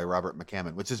Song by Robert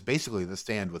McCammon, which is basically The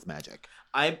Stand with magic.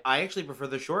 I actually prefer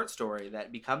the short story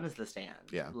that becomes The Stand.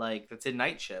 Yeah, like that's in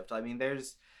Night Shift. I mean,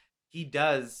 he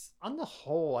does. On the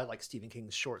whole, I like Stephen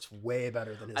King's shorts way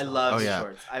better than his. I love his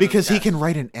shorts because he can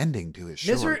write an ending to his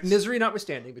shorts. Misery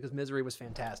notwithstanding, because Misery was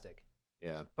fantastic.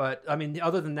 Yeah, but I mean,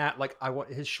 other than that, like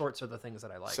his shorts are the things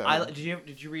that I like. So,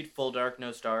 did you read Full Dark,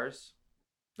 No Stars?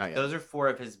 Not yet. Those are 4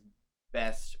 of his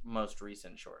best, most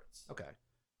recent shorts. Okay.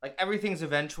 Like Everything's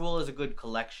Eventual is a good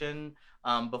collection.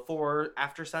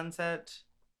 After Sunset,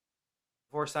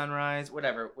 Before Sunrise,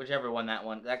 whichever one that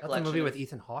one. That collection. That's a movie with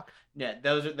Ethan Hawke. Yeah,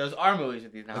 those are movies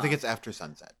with Ethan Hawke. I think it's After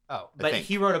Sunset. Oh, but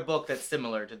he wrote a book that's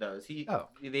similar to those.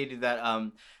 They do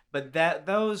that. But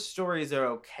those stories are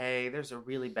okay. There's a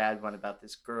really bad one about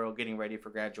this girl getting ready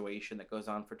for graduation that goes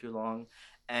on for too long,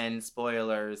 and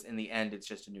spoilers. In the end, it's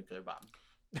just a nuclear bomb.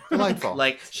 Delightful.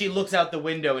 Like she looks out the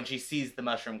window and she sees the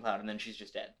mushroom cloud and then she's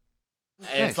just dead.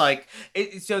 And it's like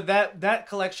so that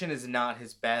collection is not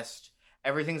his best.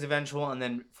 Everything's Eventual and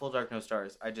then Full Dark No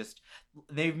Stars.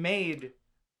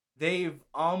 They've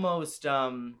almost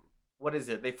what is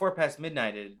it? They 4 past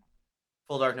midnighted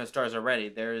Full Dark No Stars already.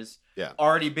 There's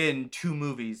already been 2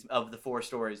 movies of the 4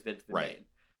 stories that's been made. Right.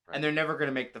 And they're never going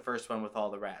to make the first one with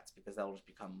all the rats because that'll just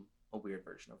become a weird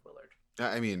version of Willard.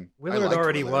 I mean, Willard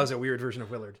already was a weird version of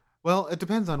Willard. Well, it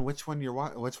depends on which one you're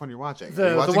watching. Are you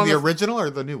watching the original or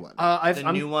the new one?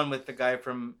 The new one with the guy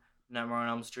from Nightmare on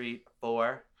Elm Street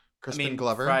 4. Crispin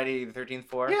Glover. Friday the 13th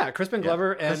 4. Yeah, Crispin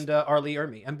Glover and R. Lee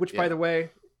Ermey, and which, by the way,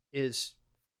 is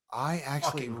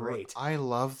great. I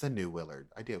love the new Willard.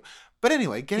 I do. But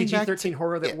anyway, getting back to PG-13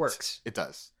 horror that works. It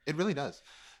does. It really does.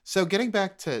 So getting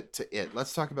back to it,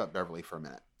 let's talk about Beverly for a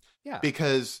minute. Yeah.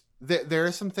 Because there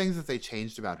are some things that they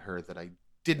changed about her that I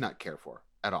did not care for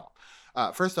at all.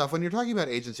 First off, when you're talking about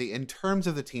agency, in terms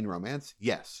of the teen romance,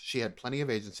 yes, she had plenty of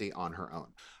agency on her own.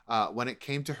 When it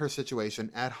came to her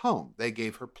situation at home, they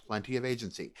gave her plenty of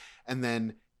agency. And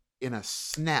then in a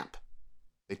snap,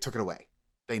 they took it away.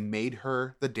 They made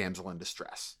her the damsel in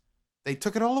distress. They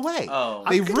took it all away.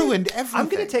 They ruined everything. I'm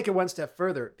going to take it one step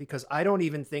further because I don't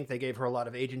even think they gave her a lot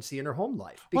of agency in her home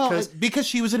life. Because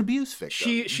she was an abuse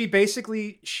victim. She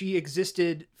basically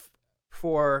existed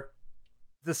for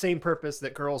the same purpose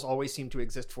that girls always seem to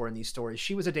exist for in these stories.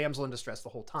 She was a damsel in distress the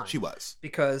whole time. She was.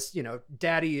 Because,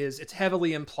 it's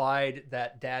heavily implied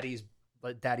that daddy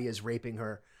is raping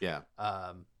her. Yeah.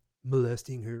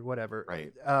 Molesting her, whatever.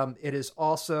 Right. It is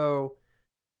also...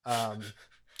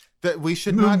 that we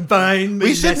should not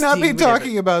be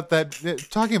talking about it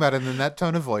in that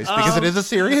tone of voice because it is a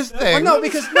serious thing. I was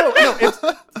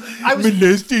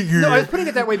putting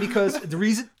it that way because the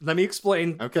reason. Let me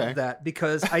explain that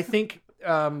because I think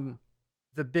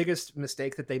the biggest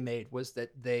mistake that they made was that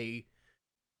they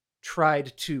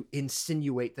tried to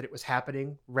insinuate that it was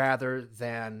happening rather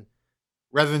than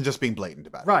just being blatant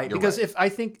about it. Right, because if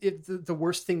the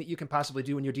worst thing that you can possibly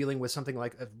do when you're dealing with something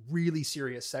like a really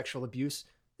serious sexual abuse.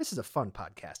 This is a fun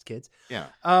podcast, kids. Yeah.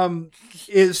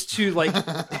 Is to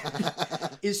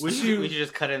is We to should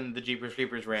just cut in the Jeepers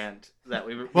Creepers rant that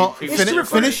we Well, previously recorded.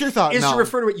 finish your thought. is Mel. to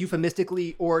refer to it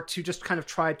euphemistically or to just kind of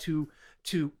try to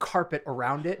carpet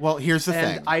around it. Well, here's the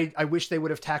and thing. I wish they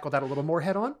would have tackled that a little more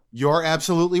head on. You're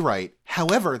absolutely right.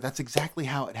 However, that's exactly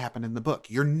how it happened in the book.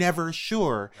 You're never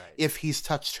sure if he's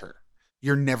touched her.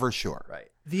 You're never sure. Right.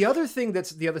 The other thing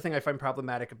I find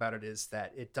problematic about it is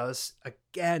that it does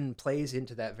again plays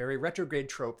into that very retrograde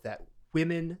trope that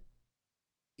women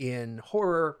in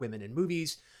horror, women in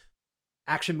movies,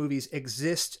 action movies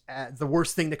exist. The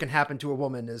worst thing that can happen to a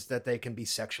woman is that they can be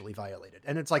sexually violated,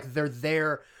 and it's like they're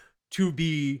there to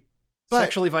be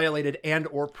sexually violated and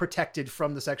or protected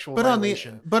from the sexual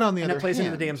violation. On the and other it plays hand,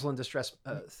 into the damsel in distress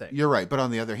thing. You're right. But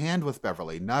on the other hand, with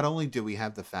Beverly, not only do we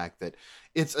have the fact that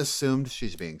it's assumed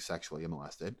she's being sexually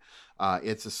molested,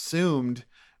 it's assumed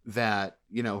that,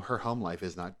 her home life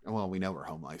is not, well, we know her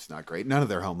home life's not great. None of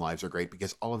their home lives are great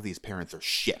because all of these parents are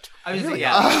shit. I was Really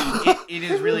it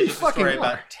is really just a story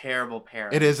about terrible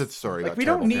parents. It is a story about we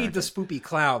don't terrible need the parenting. spoopy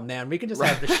clown, man. We can just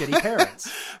have the shitty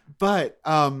parents. But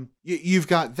you've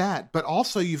got that, but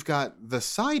also you've got the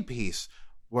side piece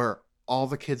where all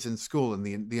the kids in school and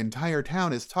the entire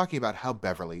town is talking about how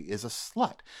Beverly is a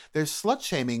slut. They're slut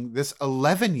shaming this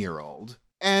 11-year-old,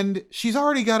 and she's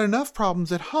already got enough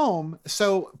problems at home.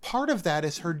 So part of that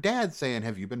is her dad saying,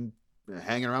 "Have you been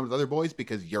hanging around with other boys?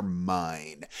 Because you're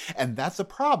mine." And that's a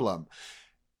problem.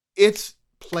 It's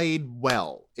played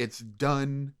well. It's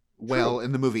done well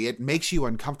in the movie. It makes you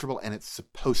uncomfortable, and it's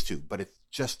supposed to, but it's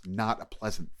just not a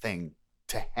pleasant thing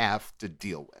to have to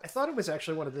deal with. I thought it was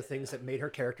actually one of the things that made her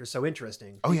character so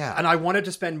interesting. Oh, yeah. And I wanted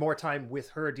to spend more time with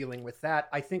her dealing with that.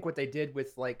 I think what they did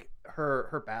with like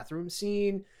her bathroom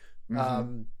scene,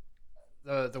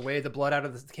 the way the blood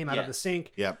came out of the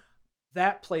sink. Yep.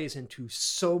 That plays into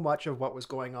so much of what was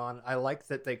going on. I like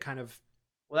that they kind of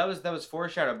Well, that was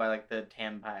foreshadowed by like the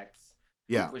Tampax.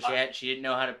 Yeah. Where she didn't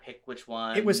know how to pick which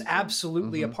one. it was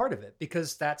absolutely a part of it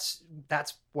because that's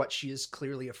what she is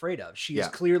clearly afraid of. She is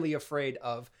clearly afraid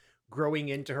of growing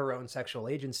into her own sexual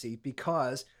agency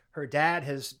because her dad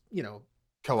has,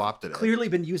 co-opted it. clearly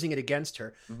been using it against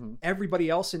her. Everybody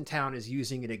else in town is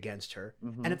using it against her.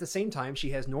 And at the same time,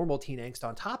 she has normal teen angst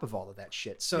on top of all of that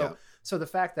shit. So so the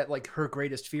fact that like her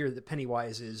greatest fear that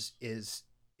Pennywise is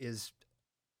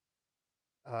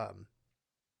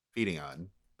feeding on.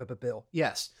 Bill.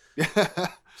 Yes.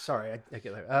 Sorry, I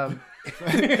get there.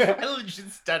 I love you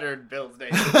just stuttered Bill's name.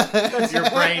 That's your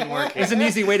brain working. It's an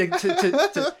easy way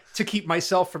to keep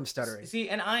myself from stuttering. See,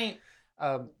 and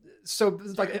so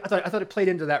like I thought it played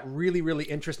into that really, really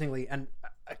interestingly, and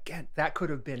again, that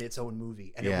could have been its own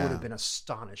movie, and it would have been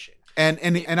astonishing.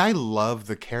 And I love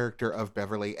the character of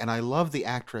Beverly, and I love the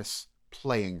actress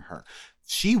playing her.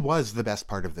 She was the best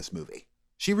part of this movie.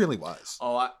 She really was.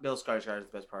 Oh, Bill Skarsgård is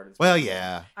the best part of this Well, movie.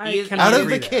 yeah. Out of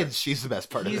the kids, she's the best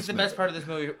part of this movie. He's the best part of this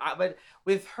movie. But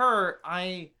with her,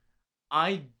 I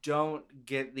don't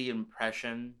get the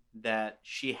impression that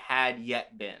she had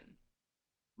yet been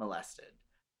molested.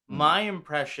 My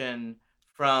impression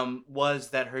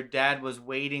was that her dad was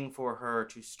waiting for her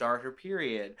to start her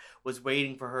period, was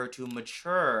waiting for her to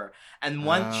mature. And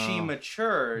once she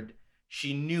matured,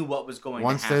 she knew what was going to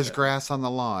happen. Once there's grass on the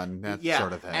lawn, that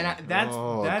sort of thing. And that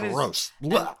is gross.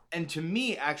 And to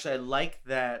me, actually, I like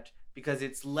that because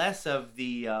it's less of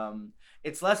the,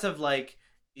 it's less of like,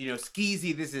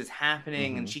 skeezy, this is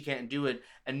happening and she can't do it,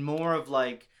 and more of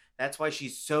like, that's why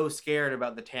she's so scared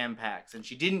about the Tampax, and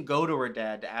she didn't go to her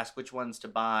dad to ask which ones to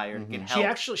buy or to get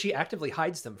help. She actively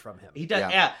hides them from him. He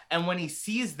does, yeah. And when he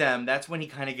sees them, that's when he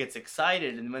kind of gets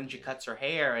excited, and when she cuts her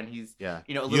hair, and he's, a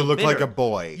little you look bitter. like a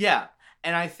boy. Yeah,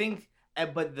 and I think,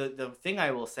 but the thing I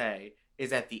will say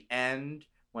is at the end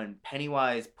when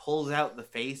Pennywise pulls out the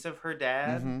face of her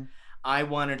dad, I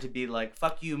wanted to be like,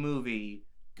 "Fuck you, movie."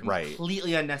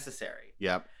 Completely unnecessary.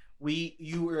 Yep.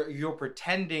 You're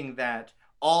pretending that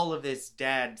all of this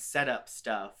dad setup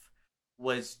stuff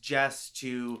was just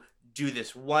to do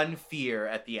this one fear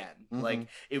at the end. Like,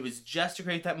 it was just to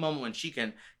create that moment when she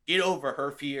can get over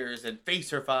her fears and face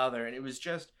her father, and it was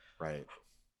just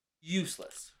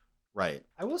useless. Right.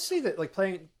 I will say that, like,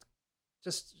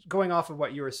 just going off of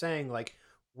what you were saying, like,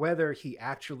 whether he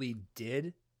actually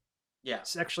did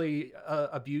sexually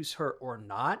abuse her or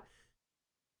not,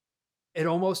 it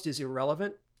almost is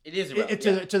irrelevant. It is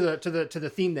irrelevant. To the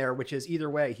theme there, which is either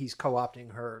way, he's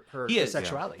co-opting her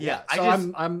sexuality. Yeah.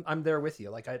 So I'm there with you.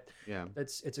 Like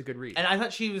it's a good read. And I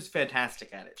thought she was fantastic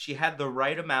at it. She had the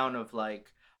right amount of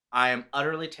like, I am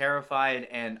utterly terrified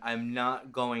and I'm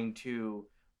not going to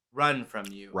run from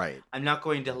you. Right. I'm not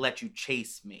going to let you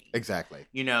chase me. Exactly.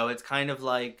 It's kind of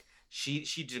like she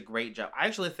did a great job. I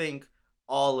actually think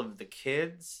all of the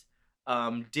kids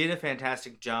did a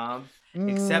fantastic job,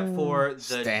 except for the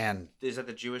Stan. Is that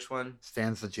the Jewish one?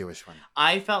 Stan's the Jewish one.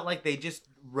 I felt like they just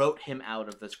wrote him out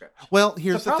of the script. Well,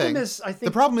 here's the problem thing. is, I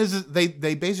think The problem is they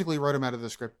basically wrote him out of the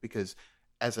script because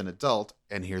as an adult,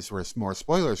 and here's where more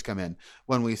spoilers come in,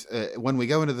 when we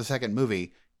go into the second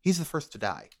movie, he's the first to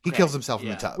die. He Okay. kills himself in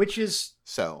Yeah. the tub. which is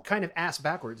So kind of ass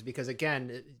backwards because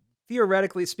again,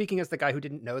 theoretically speaking, as the guy who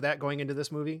didn't know that going into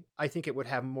this movie, I think it would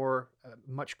have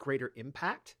much greater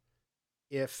impact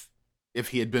if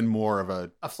he had been more of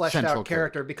a fleshed central out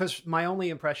character. Because my only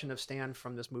impression of Stan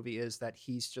from this movie is that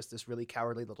he's just this really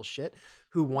cowardly little shit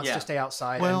who wants Yeah. to stay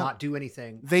outside Well, and not do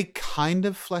anything. They kind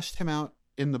of fleshed him out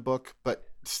in the book, but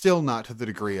still not to the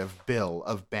degree of Bill,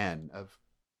 of Ben, of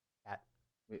Cat.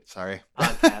 Wait, sorry.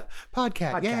 Podcat.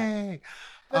 Podcat. Podcat. Yay.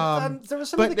 But, there were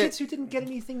some but of the the- kids who didn't get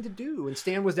anything to do, and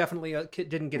Stan was definitely a kid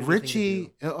didn't get anything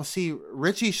Richie, to do. see,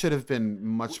 Richie should have been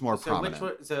much more So prominent.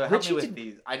 help Richie me with did-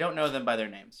 these. I don't know them by their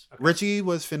names. Richie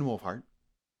was Finn Wolfhard.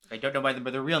 I don't know by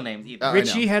their real names either. I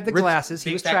Richie know. had the Rich- glasses. He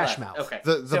Big was fat trash laugh. mouth. Okay.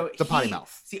 The potty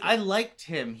mouth. See, I liked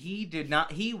him. He did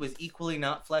not. He was equally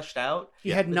not fleshed out. He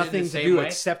Yeah. had But in nothing the to same do way-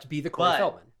 except be the Corey but-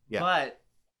 Feldman. Yeah. But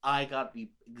I got the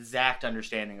exact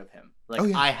understanding of him. Like Oh,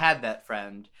 yeah. I had that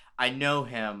friend. I know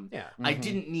him. Yeah. I Mhm.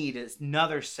 didn't need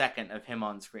another second of him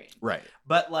on screen. Right.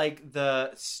 But like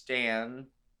the Stan,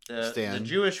 the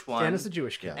Jewish one, Stan is the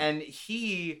Jewish kid. Yeah. and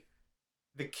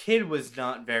the kid was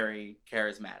not very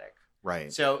charismatic.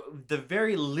 Right. So the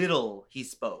very little he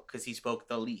spoke, because he spoke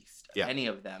the least of Yeah. any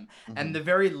of them, Mhm. and the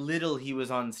very little he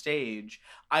was on stage,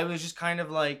 I was just kind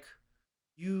of like,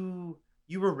 you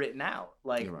were written out.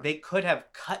 Like You're right. they could have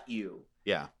cut you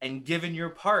Yeah. and given your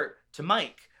part to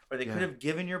Mike, or they Yeah. could have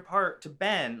given your part to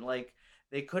Ben. Like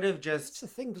they could have That's just the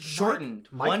thing. shortened.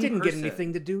 Mike one didn't person. get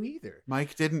anything to do either.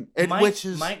 Mike didn't,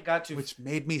 Mike got to. which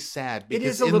made me sad. It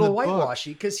Because is a in little the book-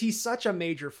 whitewashy because he's such a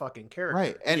major fucking character.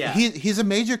 Right, and Yeah. he's a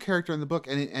major character in the book,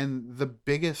 and the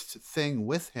biggest thing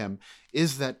with him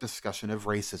is that discussion of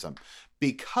racism,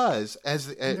 because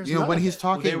as there's you know none when of he's it.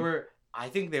 talking, I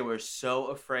think they were so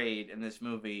afraid in this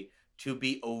movie to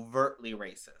be overtly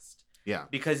racist yeah,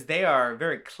 because they are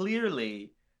very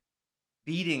clearly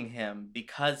beating him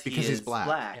because Because he he's is black.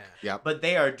 Yeah. yeah, But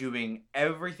they are doing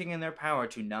everything in their power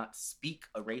to not speak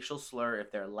a racial slur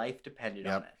if their life depended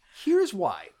on Yep. it. Here's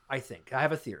why I think. I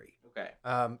have a theory. Okay.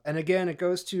 And again, it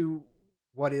goes to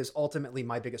what is ultimately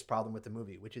my biggest problem with the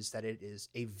movie, which is that it is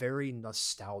a very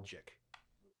nostalgic.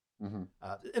 Mhm.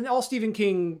 And all Stephen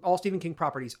King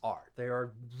properties are. They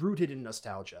are rooted in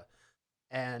nostalgia,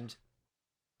 and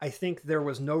I think there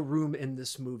was no room in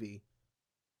this movie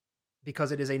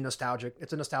because it's a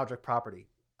nostalgic property.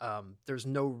 There's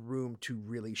no room to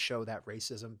really show that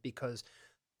racism because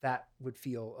that would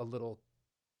feel a little.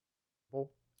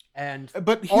 And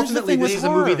But here's the ultimately, thing with this is a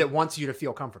horror. movie that wants you to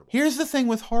feel comfortable. Here's the thing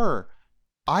with horror.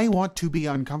 I want to be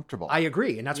uncomfortable. I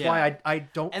agree, and that's Yeah. why I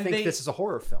don't And think they- this is a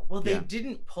horror film. Well, they Yeah.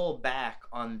 didn't pull back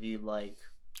on the like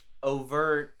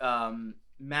overt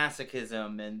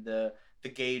masochism and the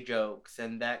gay jokes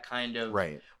and that kind of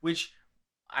right. which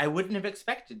I wouldn't have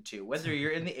expected to. Whether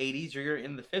you're in the 80s or you're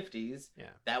in the 50s,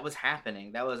 Yeah. that was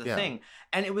happening. That was a Yeah. thing.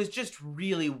 And it was just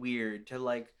really weird to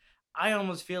like I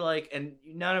almost feel like and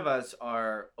none of us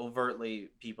are overtly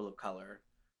people of color.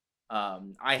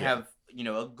 I have,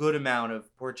 a good amount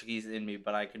of Portuguese in me,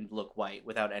 but I can look white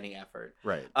without any effort.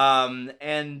 Right.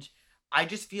 And I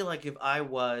just feel like if I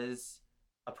was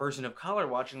a person of color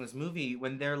watching this movie,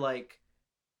 when they're like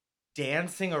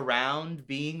dancing around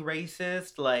being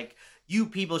racist, like you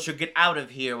people should get out of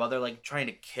here while they're like trying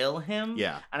to kill him.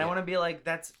 Yeah. And I want to be like,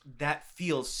 that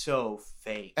feels so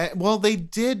fake. Well, they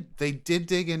did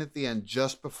dig in at the end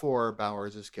just before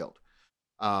Bowers is killed,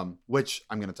 which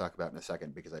I'm going to talk about in a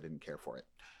second because I didn't care for it.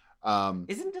 Doesn't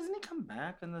he come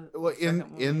back in the Well,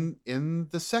 second movie? in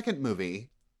the second movie,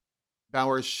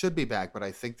 Bowers should be back, but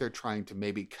I think they're trying to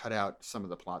maybe cut out some of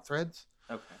the plot threads.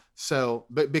 Okay. So,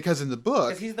 but because in the book,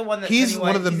 Because he's the one that he's Pennywise-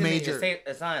 one of the he's in major-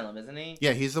 asylum, isn't he?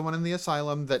 yeah, he's the one in the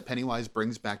asylum that Pennywise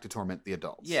brings back to torment the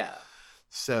adults. Yeah.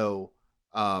 So,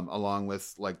 along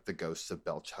with like the ghosts of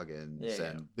Belch Huggins, Yeah,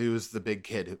 and who's the big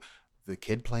kid the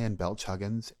kid playing Belch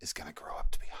Huggins is gonna grow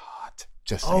up to be hot.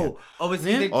 Just saying. Is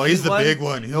he Yeah. the Oh, he's cute the one? big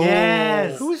one. Oh.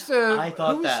 Yes. Who's the? I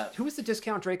thought who's, that. Who was the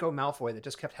discount Draco Malfoy that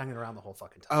just kept hanging around the whole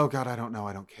fucking time? Oh God, I don't know.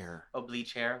 I don't care. Oh,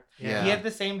 bleach hair. Yeah. He had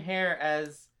the same hair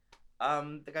as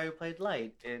the guy who played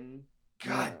Light in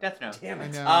God Death Note. damn I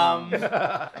it.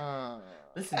 know.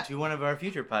 Listen to one of our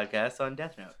future podcasts on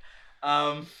Death Note.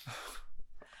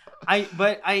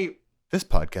 This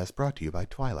podcast brought to you by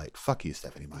Twilight. Fuck you,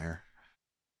 Stephanie Meyer.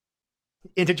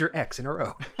 Integer X in a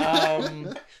row.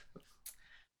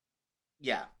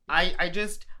 Yeah. I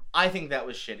I think that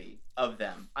was shitty of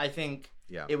them. I think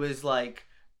Yeah. it was like,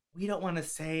 we don't want to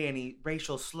say any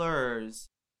racial slurs,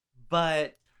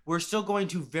 but we're still going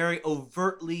to very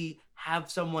overtly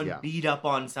have someone beat up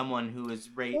on someone who is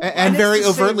raped. And very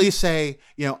overtly say,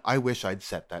 I wish I'd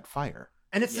set that fire.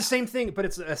 And it's the same thing, but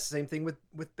it's the same thing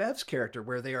with Bev's character,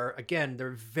 where they're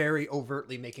very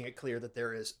overtly making it clear that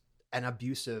there is an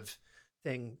abusive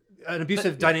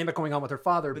dynamic going on with her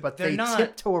father, but they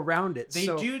tiptoe around it. They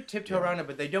do tiptoe around it,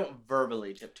 but they don't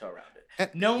verbally tiptoe around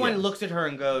it. No one looks at her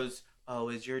and goes, "Oh,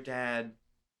 is your dad?"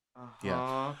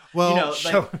 Yeah. Well,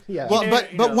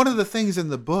 but one of the things in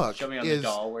the book show me on the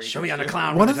doll. Show me on a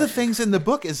clown. One of the things in the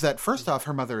book is that first off,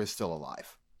 her mother is still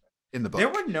alive. In the book, there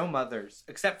were no mothers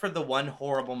except for the one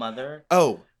horrible mother.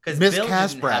 Oh, because Miss Bill didn't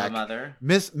have a Kasbrak, mother.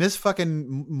 Miss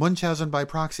fucking Munchausen by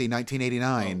proxy,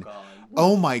 1989. Oh God.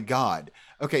 Oh my God.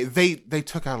 Okay, they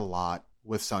took out a lot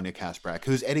with Sonia Kasbrak,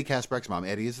 who's Eddie Kasbrak's mom.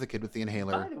 Eddie is the kid with the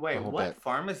inhaler. By the way, what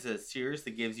pharmacist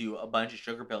seriously gives you a bunch of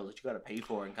sugar pills that you got to pay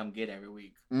for and come get every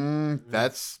week?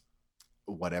 That's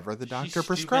whatever the doctor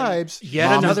prescribes.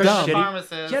 Yet another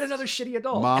shitty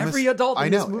adult. Every adult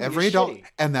in this movie is shitty.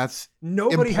 And that's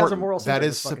nobody important. has a moral center. That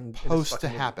is supposed to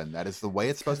happen. That is the way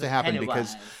it's supposed to happen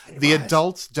because the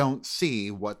adults don't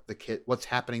see what's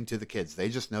happening to the kids. They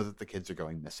just know that the kids are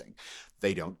going missing.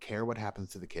 They don't care what happens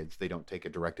to the kids. They don't take a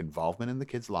direct involvement in the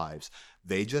kids' lives.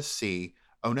 They just see,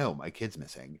 oh no, my kid's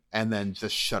missing, and then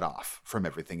just shut off from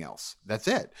everything else. That's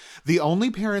it. The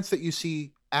only parents that you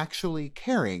see actually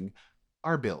caring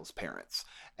are Bill's parents,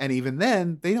 and even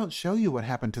then, they don't show you what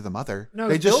happened to the mother. No,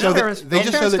 they just show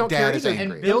that Dad is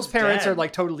angry. And Bill's parents are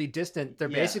like totally distant. They're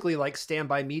basically like "Stand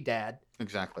by me, Dad."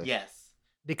 Exactly. Yes,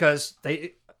 because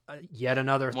they yet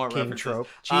another King references. Trope.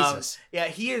 Jesus.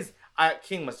 He is.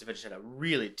 King must have just had a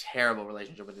really terrible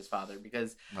relationship with his father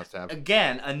because,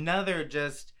 again, another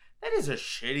just that is a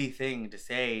shitty thing to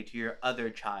say to your other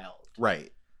child.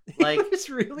 Right. Like it's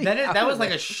really that was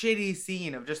like a shitty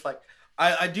scene of just like.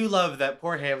 I do love that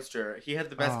poor hamster. He had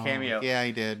the best cameo. Yeah,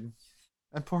 he did.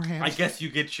 That poor hamster. I guess you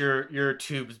get your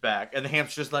tubes back, and the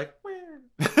hamster's just like,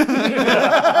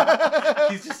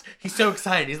 he's so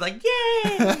excited. He's like,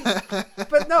 yay!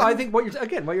 But no, I think what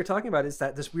you're talking about is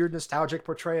that this weird nostalgic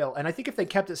portrayal, and I think if they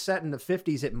kept it set in the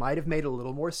 50s, it might have made a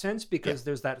little more sense because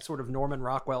there's that sort of Norman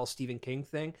Rockwell, Stephen King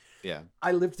thing. Yeah,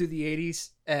 I lived through the 80s,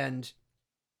 and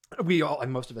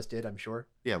most of us did, I'm sure.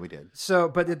 Yeah, we did. So,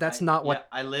 but that's not what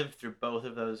I lived through both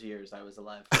of those years. I was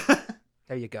alive.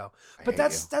 There you go. But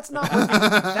that's not what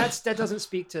that doesn't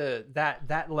speak to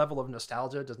that level of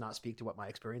nostalgia. Does not speak to what my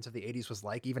experience of the 80s was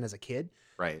like, even as a kid.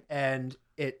 Right. And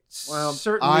it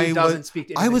certainly doesn't speak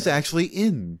to. I was actually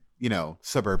in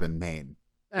suburban Maine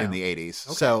in the 80s,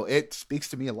 so it speaks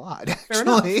to me a lot. Fair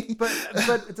enough.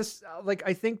 But this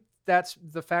I think that's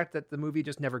the fact that the movie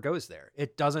just never goes there.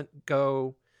 It doesn't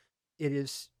go. It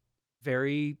is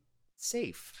very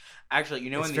safe. Actually,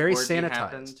 when it's the very orgy sanitized.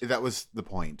 happened, that was the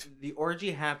point. The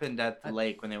orgy happened at the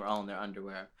lake when they were all in their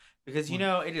underwear. Because it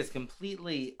is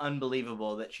completely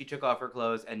unbelievable that she took off her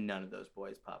clothes and none of those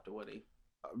boys popped a Woody.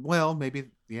 Well, maybe,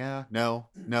 no,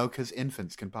 because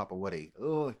infants can pop a Woody.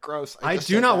 Oh, gross! I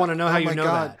do not want to know how you know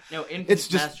that. No, infants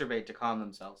masturbate to calm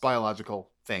themselves. Biological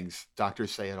things.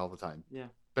 Doctors say it all the time. Yeah.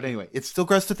 But anyway, it's still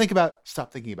gross to think about.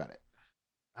 Stop thinking about it.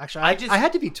 Actually, I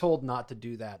had to be told not to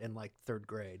do that in like 3rd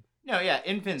grade. No,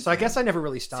 infants. So I guess I never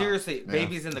really stopped. Seriously,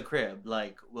 babies in the crib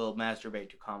will masturbate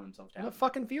to calm themselves down. It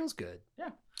fucking feels good.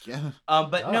 Yeah.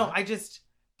 But no,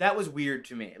 that was weird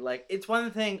to me. Like, it's one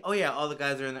thing. Oh yeah, all the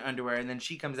guys are in their underwear, and then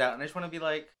she comes out, and I just want to be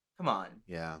like, come on.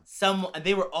 Yeah.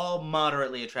 They were all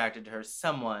moderately attracted to her.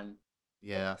 Someone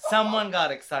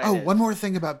got excited. Oh, one more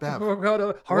thing about Bev.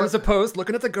 Hard as a post,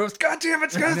 looking at the ghost. God damn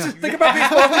it, guys! Just think about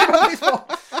baseball.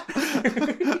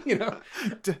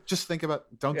 Just think about.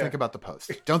 Don't think about the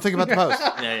post. Don't think about the post.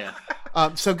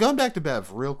 Yeah. So going back to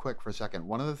Bev real quick for a second,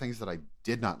 one of the things that I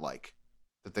did not like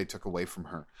that they took away from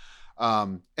her,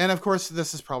 and of course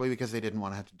this is probably because they didn't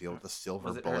want to have to deal with the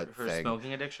silver bullet her thing.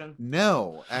 Smoking addiction?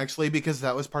 No, actually, because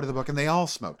that was part of the book, and they all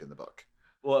smoked in the book.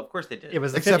 Well, of course they did. It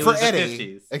was except for Eddie.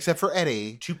 The 50s. Except for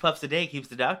Eddie. 2 puffs a day keeps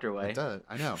the doctor away. It does.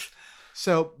 I know.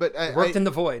 So, but it worked in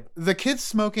the void. The kids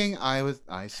smoking,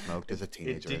 I smoked as a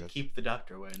teenager. It did keep the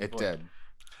doctor away. It did.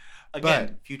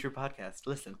 Again, future podcast.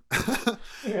 Listen.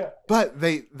 But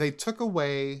they took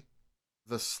away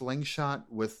the slingshot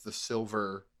with the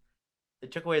silver. They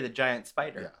took away the giant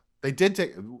spider. Yeah, they did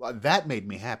take. That made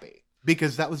me happy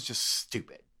because that was just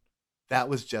stupid. That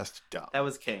was just dumb. That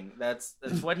was King. That's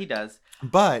what he does.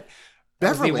 But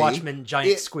Beverly, the Watchmen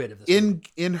giant squid of this movie.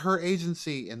 In her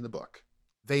agency in the book,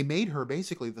 they made her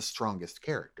basically the strongest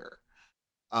character.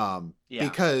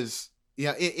 Because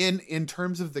Yeah, in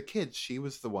terms of the kids, she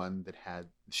was the one that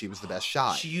she was the best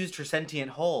shot. She used her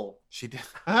sentient hole. She did.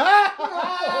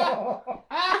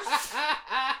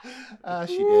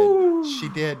 She did. She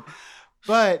did.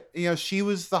 But she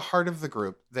was the heart of the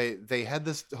group. They had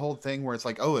this whole thing where it's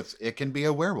like, oh, it can be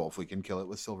a werewolf. We can kill it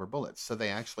with silver bullets. So they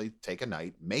actually take a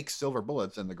knight, make silver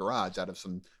bullets in the garage out of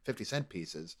some 50-cent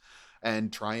pieces,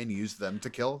 and try and use them to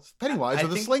kill Pennywise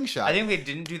with a slingshot. I think they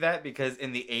didn't do that because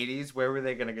in the 80s, where were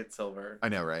they going to get silver? I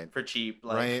know, right? For cheap.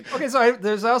 Right. Okay, so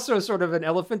there's also sort of an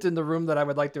elephant in the room that I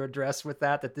would like to address with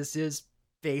that this is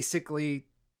basically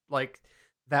like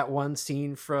that one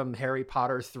scene from Harry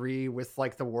Potter 3 with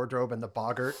like the wardrobe and the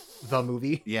boggart, the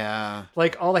movie. Yeah.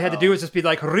 Like all they had to do was just be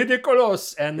like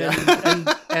ridiculous and then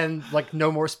and like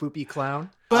no more spoopy clown.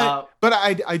 But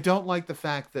I don't like the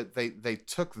fact that they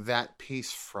took that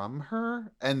piece from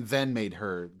her and then made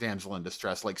her damsel in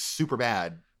distress like super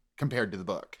bad compared to the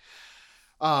book.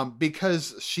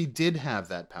 Because she did have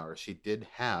that power. She did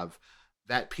have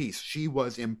that piece. She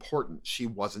was important. She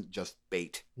wasn't just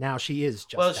bait. Now she is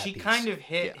just Well, that she piece. kind of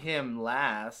hit him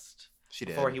last. She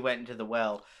did. Before he went into the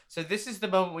well. So this is the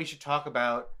moment we should talk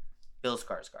about Bill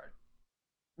Skarsgård.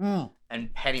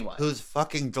 And Pennywise. Who's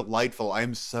fucking delightful.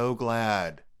 I'm so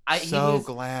glad. He was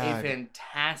glad. A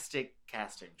fantastic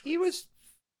casting choice. He was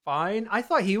fine. I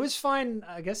thought he was fine.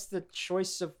 I guess the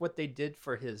choice of what they did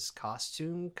for his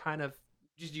costume kind of...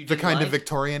 The kind of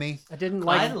Victorian-y? I didn't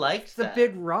like... I liked the that.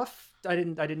 big ruff. I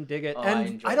didn't dig it. Oh,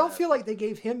 and I don't feel like they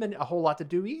gave him a whole lot to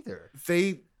do either.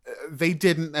 They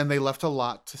didn't, and they left a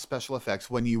lot to special effects.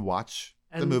 When you watch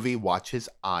the movie, watch his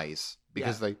eyes.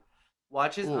 Because they...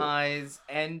 Watch his eyes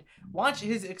and watch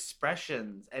his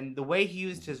expressions and the way he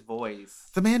used his voice.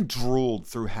 The man drooled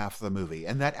through half the movie,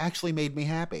 and that actually made me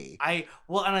happy. And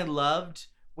I loved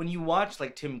when you watch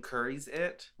like Tim Curry's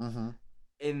It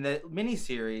in the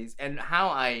miniseries, and how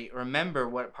I remember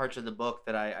what parts of the book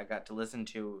that I got to listen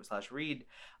to / read.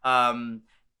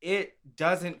 It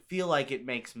doesn't feel like it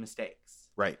makes mistakes.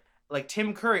 Right. Like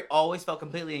Tim Curry always felt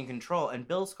completely in control, and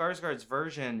Bill Skarsgård's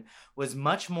version was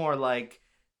much more like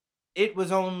it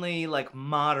was only like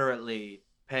moderately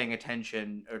paying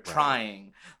attention or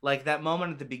trying. Like that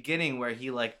moment at the beginning where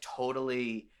he like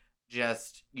totally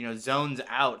just, zones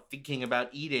out thinking about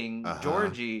eating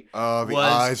Georgie. Oh, the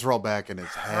eyes roll back in his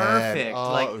head. Perfect.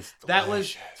 Oh, like it was that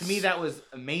was, delicious. to me, that was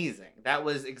amazing. That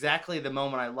was exactly the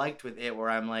moment I liked with it, where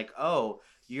I'm like, oh,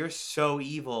 you're so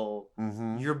evil.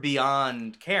 You're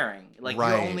beyond caring. Like you're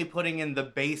only putting in the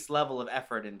base level of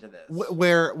effort into this.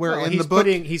 Where in the book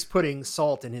he's putting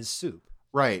salt in his soup.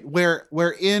 Right. Where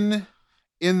in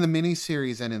the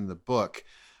miniseries and in the book,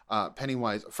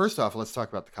 Pennywise. First off, let's talk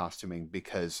about the costuming,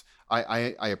 because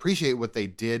I appreciate what they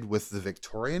did with the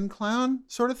Victorian clown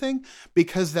sort of thing,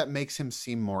 because that makes him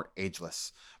seem more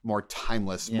ageless, more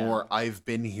timeless, more I've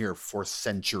been here for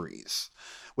centuries.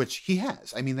 Which he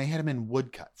has. I mean, they had him in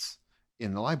woodcuts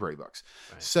in the library books.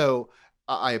 Right. So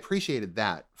I appreciated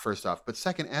that, first off. But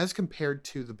second, as compared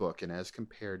to the book and as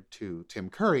compared to Tim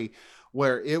Curry,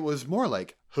 where it was more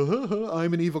like,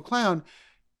 I'm an evil clown,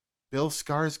 Bill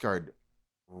Skarsgård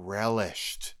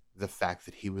relished the fact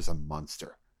that he was a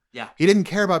monster. Yeah. He didn't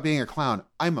care about being a clown.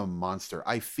 I'm a monster.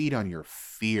 I feed on your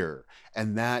fear.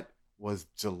 And that was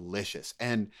delicious.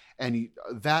 And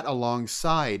that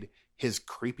alongside his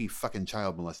creepy fucking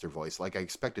child molester voice. Like I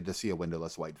expected to see a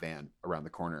windowless white van around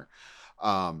the corner.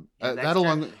 That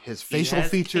along his facial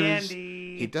features.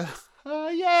 Candy. He does. Oh,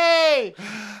 yay!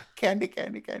 Candy,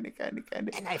 candy, candy, candy,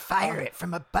 candy. And I fire it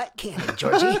from a butt cannon,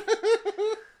 Georgie.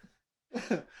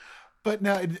 But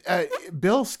no,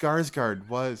 Bill Skarsgård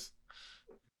was...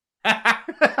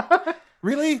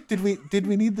 Really? Did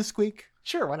we need the squeak?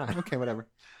 Sure, why not? Okay, whatever.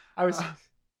 I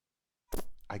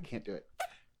can't do it.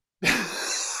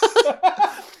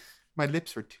 My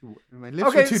lips were too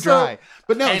dry.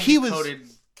 But no, he was coated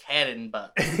cannon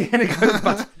butt.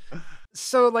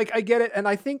 So like I get it, and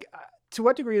I think to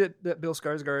what degree that Bill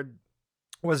Skarsgård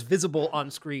was visible on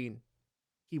screen,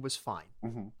 he was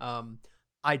fine.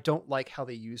 I don't like how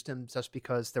they used him, just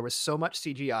because there was so much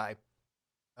CGI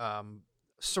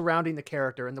surrounding the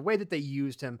character, and the way that they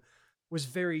used him was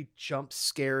very jump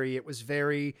scary. It was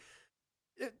very...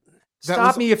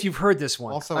 Stop me if you've heard this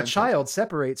one. A child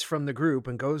separates from the group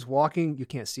and goes walking. You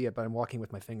can't see it, but I'm walking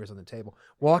with my fingers on the table.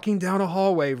 Walking down a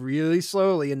hallway really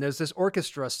slowly, and there's this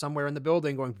orchestra somewhere in the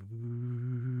building going...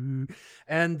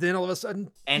 And then all of a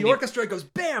sudden, the orchestra goes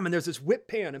bam, and there's this whip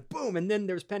pan, and boom, and then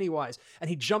there's Pennywise, and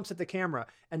he jumps at the camera,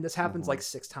 and this happens like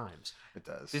 6 times. It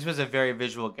does. This was a very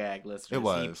visual gag, listeners. It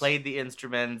was. He played the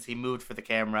instruments. He moved for the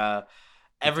camera.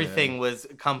 Everything was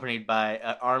accompanied by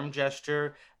an arm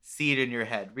gesture. See it in your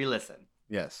head. Re-listen.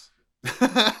 Yes.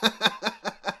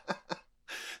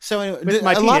 So anyway, With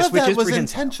my a lot penis, of which that is was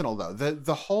prehensile. intentional, though.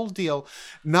 The whole deal.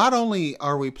 Not only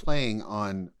are we playing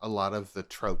on a lot of the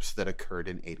tropes that occurred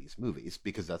in '80s movies,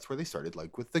 because that's where they started,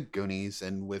 like with the Goonies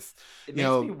and with It you makes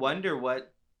know me wonder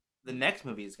what the next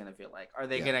movie is going to feel like. Are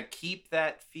they Yeah. going to keep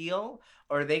that feel,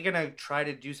 or are they going to try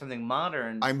to do something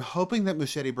modern? I'm hoping that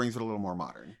Muschietti brings it a little more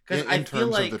modern 'Cause in I feel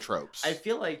terms like- of the tropes. I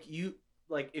feel like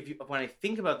when I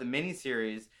think about the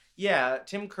miniseries, yeah,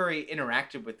 Tim Curry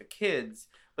interacted with the kids,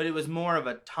 but it was more of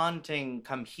a taunting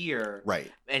 "come here,"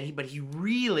 Right. but he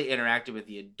really interacted with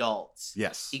the adults.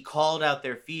 Yes. He called out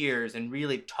their fears and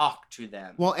really talked to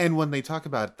them. Well, and when they talk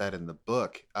about that in the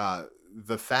book,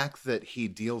 the fact that he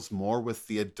deals more with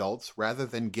the adults rather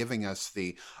than giving us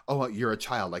the, oh, you're a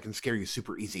child, I can scare you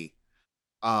super easy.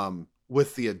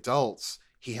 With the adults,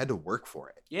 he had to work for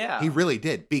it. Yeah. He really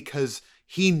did, because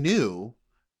he knew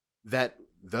that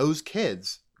those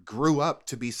kids grew up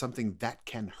to be something that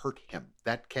can hurt him,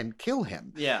 that can kill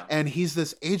him. Yeah. And he's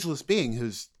this ageless being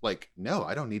who's like, no,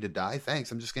 I don't need to die.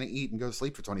 Thanks. I'm just going to eat and go to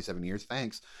sleep for 27 years.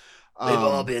 Thanks. We've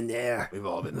all been there. We've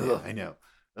all been there. I know.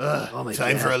 Ugh, Oh my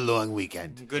time God. for a long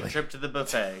weekend. Good trip to the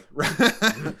buffet.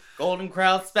 Golden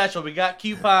Corral special. We got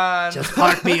coupons. Just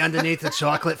park me underneath the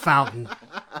chocolate fountain.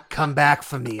 Come back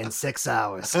for me in 6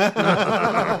 hours.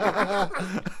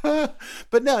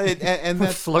 But no, and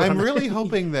that's. Float I'm on the- really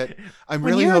hoping that. I'm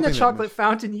When really you're in hoping the chocolate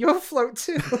fountain, you'll float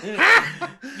too.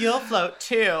 You'll float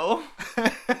too.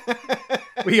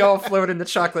 We all float in the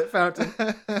chocolate fountain.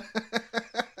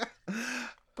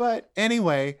 But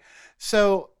anyway,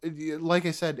 so like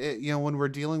I said, when we're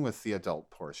dealing with the adult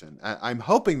portion, I'm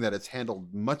hoping that it's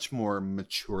handled much more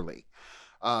maturely,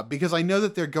 because I know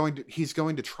that he's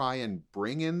going to try and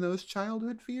bring in those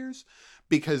childhood fears,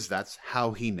 because that's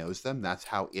how he knows them. That's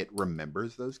how it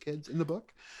remembers those kids in the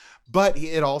book. But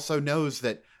it also knows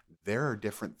that there are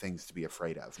different things to be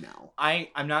afraid of now.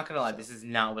 I'm not gonna lie. This is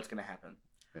not what's gonna happen.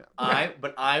 Yeah.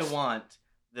 But I want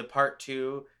the part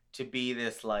 2 to be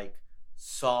this like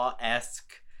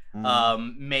Saw-esque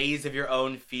maze of your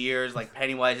own fears. Like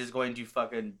Pennywise is going to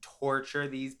fucking torture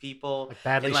these people Like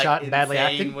badly in, like, shot and badly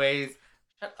insane acted. ways.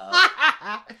 Shut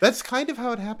up. That's kind of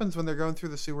how it happens when they're going through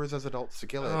the sewers as adults to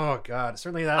kill it. Oh god,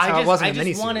 certainly that's how it was in I the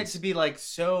just want it miniseries. to be like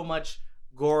so much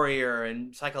gorier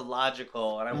and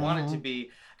psychological, and I want it to be.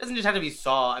 It doesn't just have to be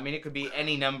Saw. I mean, it could be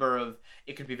any number of.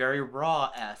 It could be very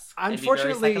Raw-esque.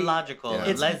 Unfortunately, it'd be very psychological Yeah.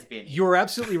 and lesbian. You're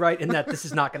absolutely right in that this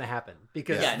is not going to happen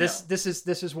because Yeah, this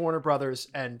is Warner Brothers,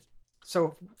 and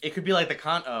so It could be like the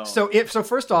con. Oh, so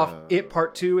first off,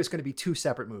 Part 2 is going to be 2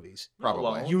 separate movies. Probably.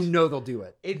 won't. You know they'll do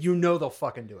it. It- You know they'll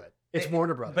fucking do it. It's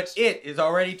Warner Brothers. But it is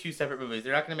already 2 separate movies.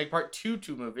 They're not going to make part 2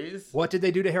 movies. What did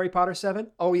they do to Harry Potter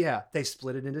 7? Oh yeah, they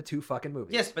split it into 2 fucking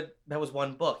movies. Yes, but that was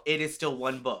one book. It is still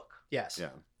one book. Yes. Yeah.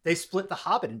 They split The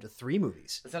Hobbit into 3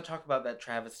 movies. Let's not talk about that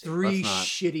travesty. 3 Let's not.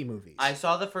 shitty movies. I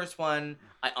saw the first one.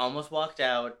 I almost walked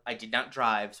out. I did not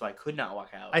drive, so I could not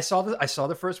walk out. I saw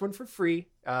the first one for free.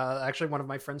 Actually, one of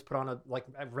my friends put on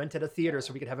I rented a theater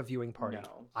so we could have a viewing party.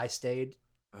 No. I stayed.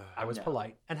 I was No.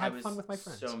 polite and I had was fun with my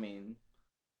friends. So mean.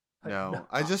 No,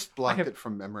 I just blocked have- it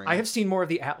from memory. I have seen more of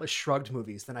the Atlas Shrugged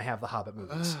movies than I have the Hobbit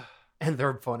movies, and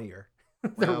they're funnier.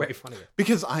 They're Well, way funnier.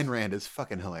 because Ayn Rand is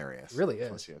fucking hilarious. Really That's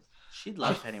is. what she is. She'd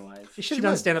love Pennywise. You should She have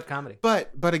done would. stand-up comedy. But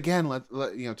again,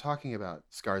 talking about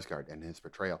Skarsgård and his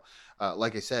portrayal,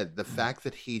 like I said, the fact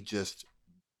that he just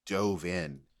dove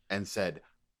in and said,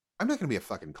 "I'm not going to be a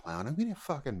fucking clown. I'm going to be a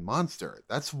fucking monster."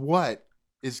 That's what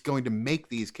is going to make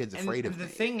these kids afraid and of the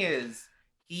me. thing is,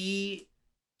 he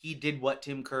did what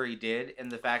Tim Curry did,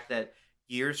 and the fact that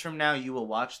years from now you will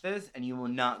watch this and you will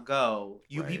not go.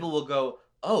 You Right. people will go,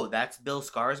 "Oh, that's Bill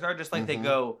Skarsgård," just like they Mhm.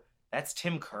 go, "That's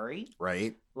Tim Curry."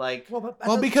 Right? Like,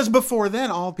 Well, because before then,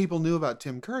 all people knew about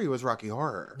Tim Curry was Rocky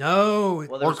Horror. no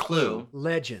well, there or was Clue.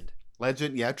 legend,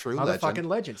 Legend, yeah, true. motherfucking Legend.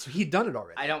 legend. So he'd done it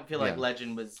already. I don't feel like Yeah.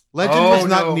 Legend was. Legend Oh, was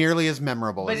not no. nearly as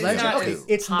memorable But as it's Legend. not Legend Okay, as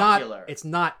 2. it's popular. not. It's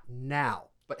not now,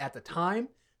 but at the time,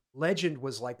 Legend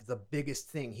was like the biggest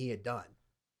thing he had done.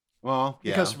 Well,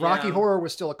 yeah, Because Rocky Yeah. Horror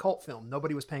was still a cult film.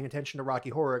 Nobody was paying attention to Rocky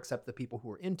Horror except the people who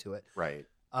were into it. right.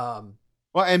 Um,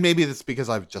 Well, and maybe that's because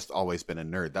I've just always been a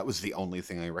nerd. That was the only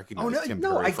thing I recognized Tim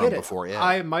Curry I from get it. before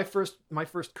it. My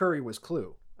first Curry was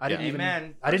Clue. I didn't Yeah. even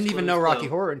Amen. I didn't First even Clue know was Rocky Clue.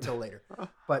 Horror until later.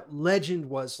 But Legend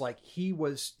was like he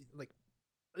was like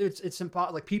it's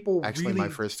impossible. Like people Actually, really my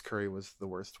first Curry was the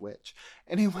worst witch.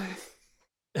 Anyway.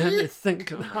 anything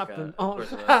can Oh my happen God, of on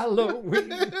course it was.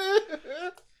 Halloween.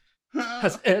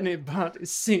 Has anybody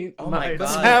seen Oh my my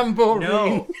god! tambourine?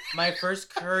 No, my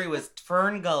first Curry was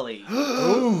Fern Gully.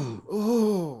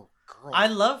 Oh, girl. I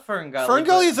love Ferngully.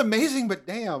 Ferngully is amazing, but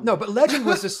damn. No, but Legend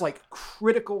was this like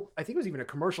critical. I think it was even a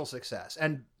commercial success,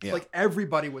 and like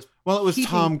everybody was. Well, it was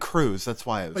Tom Cruise. That's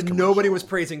why it was. But nobody was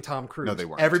praising Tom Cruise. No, they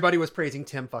weren't. Everybody was praising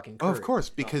Tim fucking Curry. Oh, of course,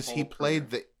 because he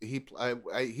played he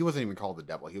wasn't even called the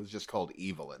devil. He was just called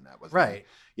evil in that, wasn't right? He?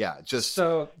 Yeah, just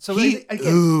so he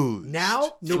again,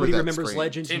 now nobody remembers screen.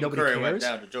 Legend. Tim nobody Curry cares. went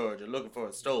down to Georgia looking for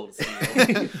a stole to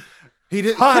steal. He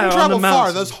couldn't travel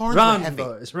far. Those horns were heavy.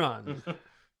 Boys, run.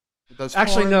 Those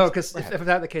Actually, no, horns because were if heavy.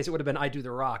 that the case, it would have been "I Do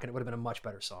the Rock," and it would have been a much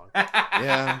better song.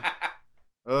 Yeah.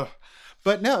 Ugh.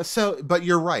 But no, but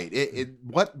you're right.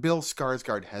 What Bill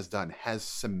Skarsgård has done has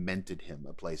cemented him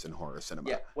a place in horror cinema.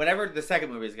 Yeah, whatever the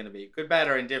second movie is going to be, good, bad,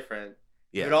 or indifferent,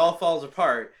 Yeah. if it all falls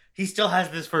apart, he still has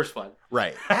this first one.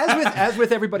 Right. As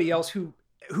with everybody else who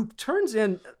turns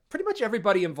in, pretty much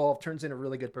everybody involved turns in a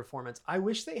really good performance. I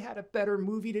wish they had a better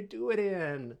movie to do it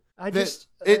in.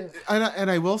 And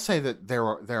I will say that there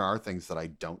are things that I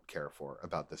don't care for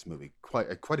about this movie.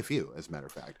 Quite a few, as a matter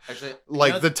of fact. Actually,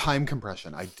 like the time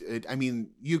compression. I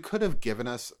mean, you could have given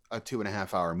us a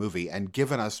 2.5 hour movie and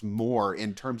given us more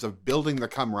in terms of building the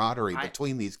camaraderie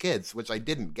between these kids, which I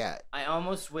didn't get. I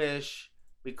almost wish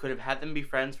we could have had them be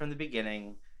friends from the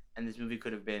beginning, and this movie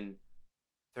could have been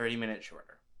 30 minutes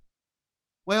shorter.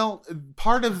 Well,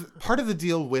 part of the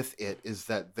deal with it is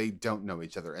that they don't know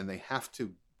each other and they have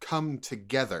to come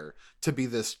together to be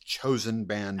this chosen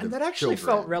band and of that actually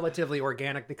children. felt relatively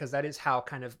organic because that is how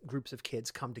kind of groups of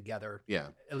kids come together. Yeah.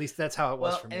 At least that's how it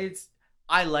was for me. And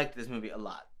I liked this movie a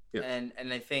lot. Yeah. And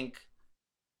I think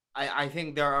I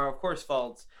think there are of course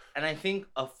faults, and I think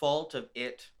a fault of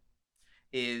it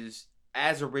is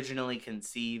as originally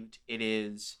conceived, it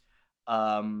is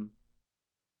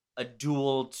a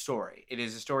dual story. It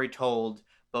is a story told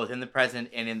both in the present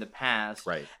and in the past.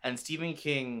 Right. And Stephen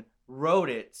King wrote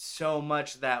it so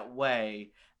much that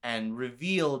way and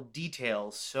revealed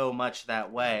details so much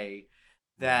that way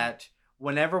that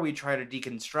whenever we try to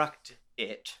deconstruct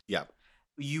it,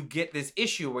 you get this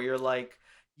issue where you're like,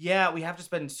 yeah, we have to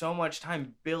spend so much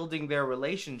time building their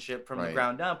relationship from the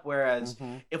ground up. Whereas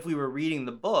if we were reading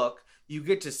the book, you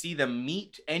get to see them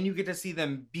meet and you get to see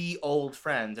them be old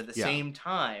friends at the same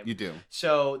time. You do.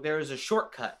 So there's a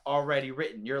shortcut already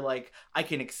written. You're like, I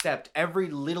can accept every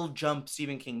little jump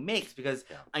Stephen King makes because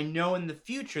I know in the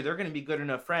future they're going to be good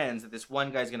enough friends that this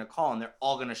one guy's going to call and they're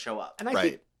all going to show up. And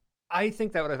I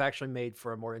think that would have actually made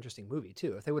for a more interesting movie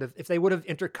too. If they would have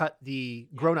intercut the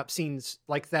grown-up scenes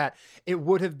like that, it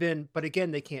would have been, but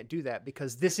again, they can't do that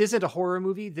because this isn't a horror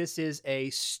movie. This is a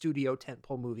studio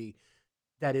tentpole movie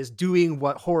that is doing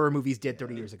what horror movies did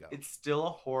 30 years ago. It's still a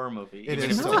horror movie. It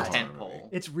even is if still it's a a horror movie. tentpole.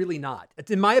 It's really not.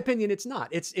 In my opinion, it's not.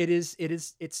 It's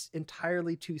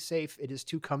entirely too safe. It is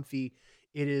too comfy.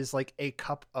 It is like a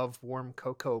cup of warm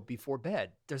cocoa before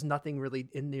bed. There's nothing really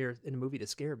in there in a movie to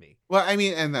scare me. Well, I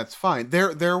mean, and that's fine.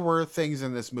 There were things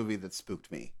in this movie that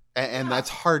spooked me. And that's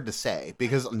hard to say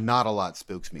because not a lot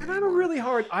spooks me And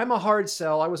anymore. I'm a hard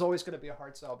sell. I was always going to be a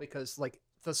hard sell because like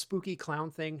the spooky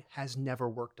clown thing has never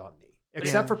worked on me.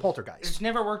 Except for Poltergeist. It's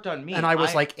never worked on me. And I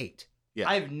was like 8. Yeah.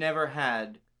 I've never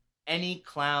had any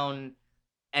clown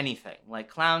anything. Like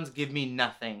clowns give me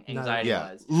nothing anxiety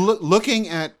wise. Looking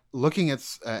at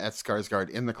Skarsgård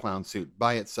in the clown suit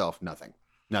by itself, nothing.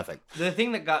 The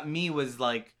thing that got me was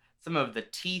like some of the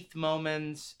teeth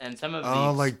moments and some of the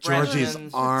like Georgie's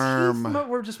expressions. arm.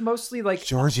 Were just mostly like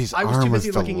Georgie's I was arm too was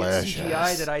busy looking delicious. at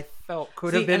CGI that I felt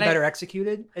could See, have been and better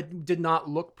executed. It did not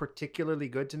look particularly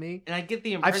good to me. And I get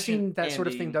the impression I've seen that sort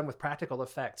of Andy, thing done with practical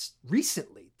effects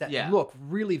recently that Yeah. look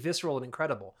really visceral and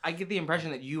incredible. I get the impression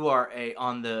that you are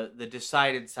on the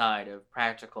decided side of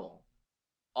practical.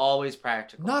 Always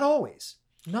practical. Not always.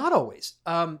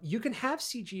 You can have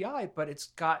CGI, but it's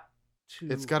got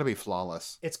to be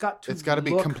flawless. It's got to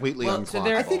be completely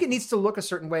unclockable. I think it needs to look a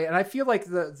certain way, and I feel like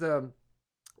the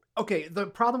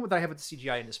problem that I have with the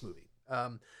CGI in this movie,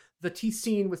 the teeth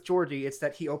scene with Georgie, it's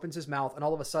that he opens his mouth and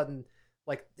all of a sudden,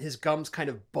 like his gums kind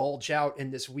of bulge out in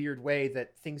this weird way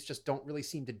that things just don't really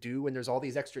seem to do when there's all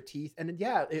these extra teeth. And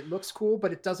yeah, it looks cool,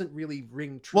 but it doesn't really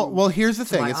ring true. Well, here's the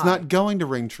thing. my It's eye. not going to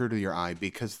ring true to your eye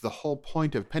because the whole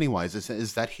point of Pennywise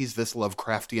is that he's this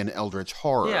Lovecraftian eldritch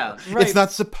horror. Yeah. Right. It's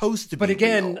not supposed to be. But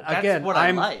again, real. That's what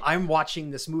I like. I'm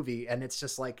watching this movie and it's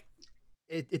just like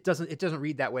it doesn't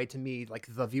read that way to me. Like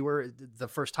the viewer, the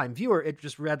first time viewer, it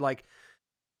just read like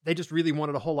they just really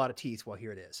wanted a whole lot of teeth. Well,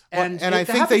 here it is. Well, And and it I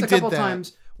think happens they a did couple that.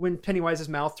 times when Pennywise's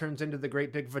mouth turns into the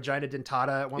great big vagina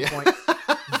dentata at one Yeah. point.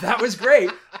 That was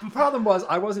great. The problem was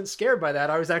I wasn't scared by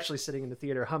that. I was actually sitting in the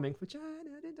theater humming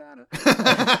vagina Indiana,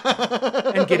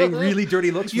 and getting really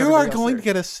dirty looks. From You are everybody else going there. to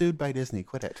get us sued by Disney.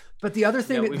 Quit it. But the other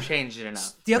thing, No, we've changed it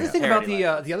enough. the other thing about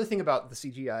Parody the other thing about the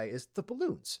CGI is the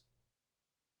balloons.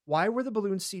 Why were the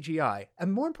balloons CGI?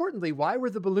 And more importantly, why were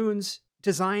the balloons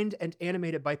designed and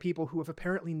animated by people who have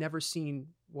apparently never seen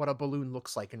what a balloon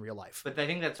looks like in real life? But I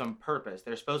think that's on purpose.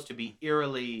 They're supposed to be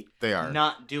eerily They are.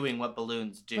 not doing what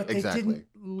balloons do. But they Exactly.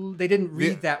 didn't read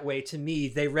Yeah. that way to me.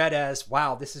 They read as,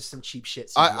 wow, this is some cheap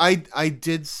shit. I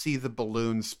did see the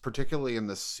balloons, particularly in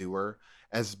the sewer,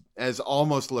 as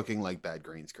almost looking like bad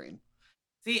green screen.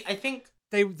 See, I think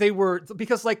They were,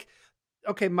 because like,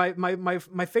 okay,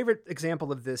 my favorite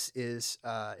example of this is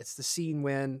it's the scene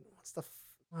when what's the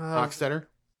Hochstetter?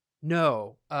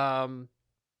 no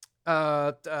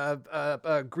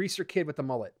greaser kid with the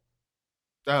mullet.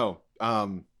 Oh,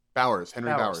 Bowers,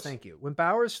 Henry Bowers. Thank you. When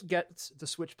Bowers gets the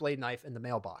switchblade knife in the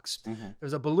mailbox, Mhm.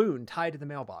 there's a balloon tied to the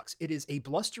mailbox. It is a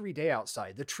blustery day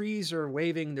outside. The trees are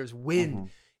waving. There's wind. Mhm.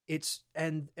 It's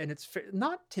and it's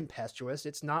not tempestuous.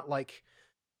 It's not like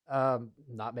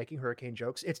not making hurricane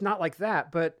jokes. It's not like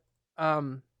that, but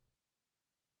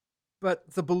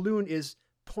the balloon is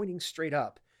pointing straight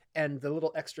up, and the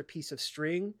little extra piece of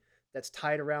string that's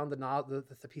tied around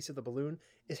the piece of the balloon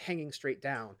is hanging straight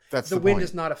down. That's the the wind point.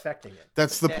 is not affecting it.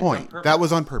 That's the That's point. on purpose. That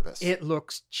was on purpose. It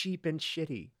looks cheap and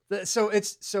shitty. So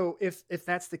if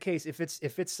that's the case, if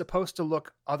it's supposed to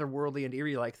look otherworldly and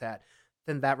eerie like that,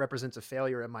 then that represents a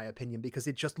failure in my opinion, because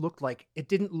it didn't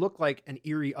look like an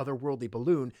eerie otherworldly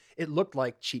balloon. It looked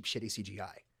like cheap shitty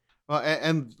CGI. Well,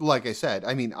 and like I said,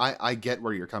 I mean, I get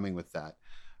where you're coming with that,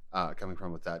 coming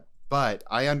with that, but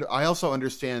I also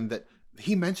understand that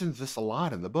he mentions this a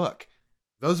lot in the book.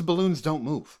 Those balloons don't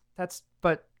move.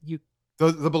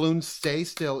 The balloons stay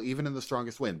still even in the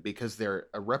strongest wind because they're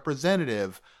a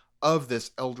representative of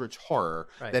this eldritch horror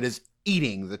Right. that is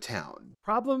eating the town.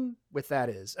 Problem with that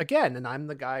is, again, and I'm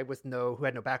the guy who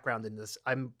had no background in this.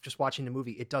 I'm just watching the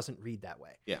movie. It doesn't read that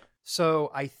way. Yeah. So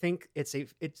I think it's a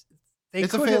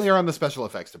failure on the special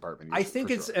effects department. I think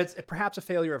for it's sure. perhaps a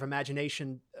failure of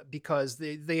imagination because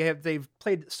they've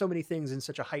played so many things in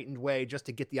such a heightened way just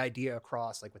to get the idea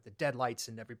across, like with the deadlights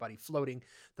and everybody floating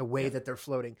the way that they're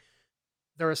floating.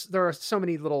 There are so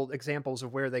many little examples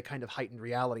of where they kind of heightened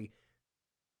reality.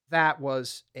 That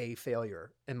was a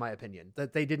failure, in my opinion.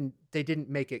 That they didn't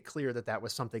make it clear that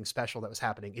was something special that was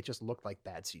happening. It just looked like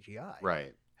bad CGI.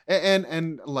 Right.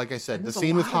 And like I said, And the there's a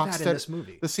scene with lot of that in this Hochstetter,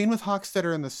 movie. the scene with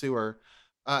Hochstetter in the sewer,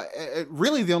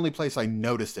 really the only place I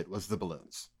noticed it was the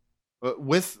balloons.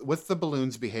 With the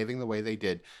balloons behaving the way they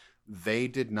did, they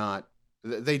did not.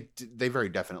 They very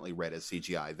definitely read as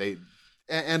CGI.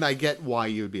 And I get why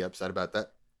you would be upset about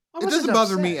that. I It wasn't doesn't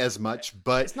bother me upset. as much,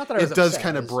 but It's not that I was it does upset,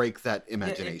 kind I of was- break that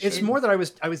imagination. It's more that I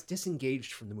was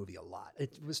disengaged from the movie a lot.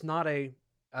 It was not a.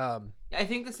 I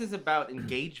think this is about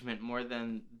engagement more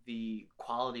than the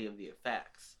quality of the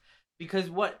effects. Because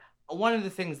one of the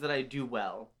things that I do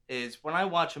well is when I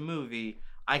watch a movie,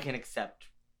 I can accept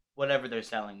whatever they're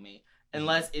selling me,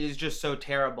 unless it is just so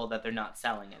terrible that they're not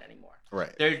selling it anymore.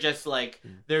 Right. They're just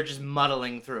they're just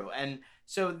muddling through. And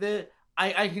so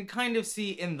I can kind of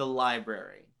see in the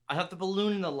library. I thought the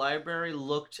balloon in the library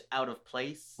looked out of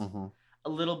place Mhm. a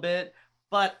little bit,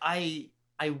 but I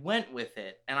went with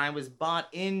it and I was bought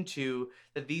into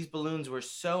that these balloons were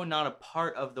so not a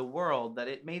part of the world that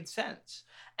it made sense.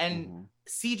 And Mhm.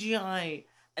 CGI,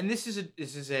 and this is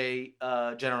a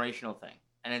generational thing,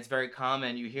 and it's very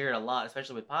common. You hear it a lot,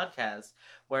 especially with podcasts,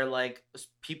 where like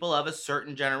people of a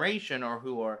certain generation or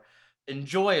who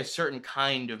enjoy a certain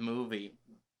kind of movie,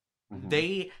 Mhm.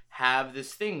 they have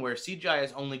this thing where CGI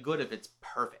is only good if it's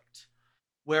perfect.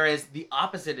 Whereas the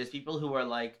opposite is people who are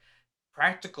like,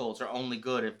 practicals are only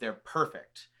good if they're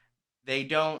perfect.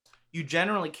 You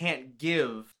generally can't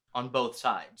give on both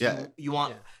sides. Yeah.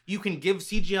 You can give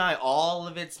CGI all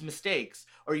of its mistakes,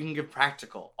 or you can give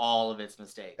practical all of its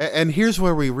mistakes. And here's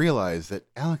where we realize that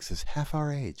Alex is half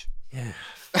our age. Yeah.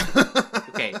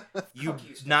 Okay,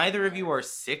 neither of you are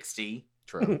 60.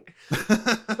 True.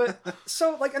 But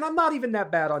so like, and I'm not even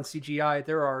that bad on CGI.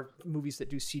 There are movies that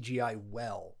do CGI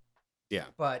well. Yeah.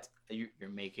 But You're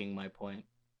making my point.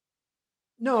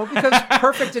 no, because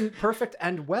perfect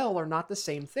and well are not the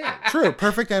same thing. True.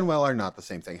 Perfect and well are not the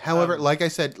same thing. However, Um, like I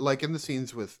said, like in the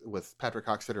scenes with Patrick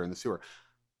Hochstetter in the sewer,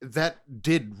 that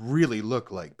did really look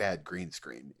like bad green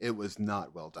screen. It was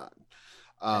not well done.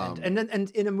 And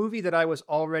in a movie that I was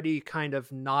already kind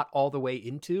of not all the way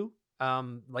into,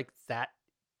 like that,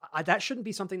 that shouldn't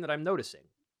be something that I'm noticing.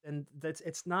 And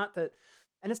it's not that,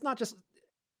 and it's not just.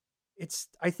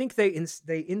 I think they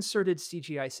inserted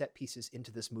CGI set pieces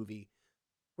into this movie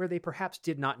where they perhaps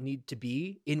did not need to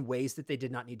be, in ways that they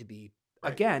did not need to be,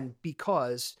 Right. Again,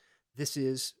 because this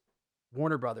is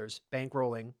Warner Brothers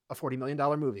bankrolling a $40 million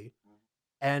movie,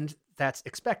 and that's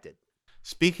expected.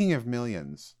 Speaking of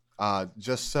millions,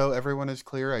 just so everyone is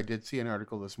clear, I did see an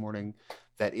article this morning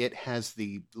that it has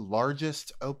the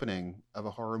largest opening of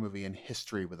a horror movie in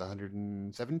history with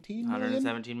 117 million.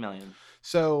 117 million.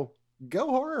 So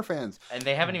go horror fans. And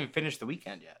they haven't even finished the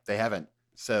weekend yet. They haven't.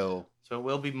 So it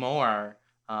will be more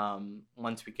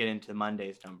once we get into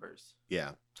Monday's numbers.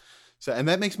 yeah. So, and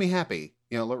that makes me happy.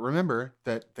 You know, remember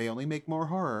that they only make more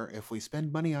horror if we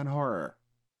spend money on horror.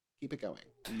 Keep it going.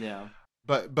 Yeah.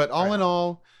 But all in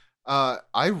all,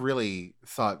 I really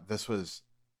thought this was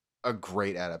a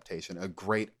great adaptation, a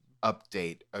great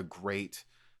update, a great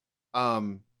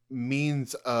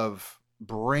means of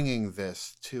bringing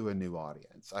this to a new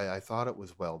audience. I thought it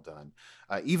was well done,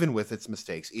 even with its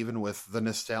mistakes, even with the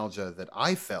nostalgia that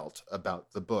I felt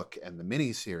about the book and the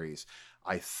miniseries.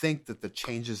 I think that the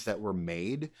changes that were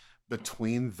made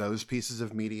between those pieces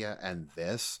of media and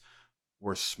this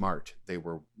were smart. They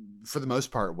were, for the most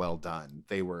part, well done.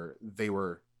 They were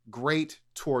great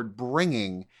toward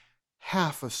bringing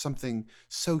half of something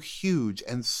so huge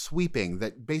and sweeping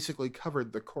that basically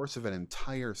covered the course of an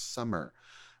entire summer.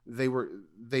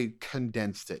 They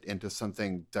condensed it into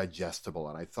something digestible,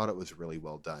 and I thought it was really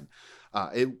well done.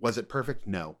 Was it perfect?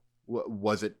 No.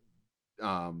 Was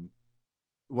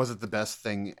it the best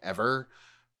thing ever?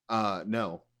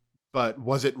 No. But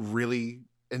was it really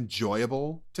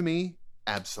enjoyable to me?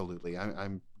 Absolutely.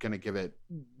 I'm gonna give it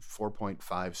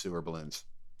 4.5 sewer balloons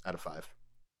out of 5.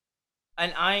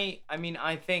 And I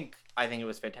think it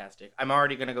was fantastic. I'm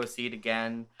already gonna go see it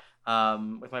again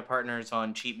with my partners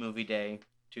on Cheap Movie Day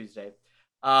Tuesday,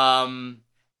 and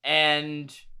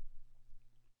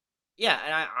yeah,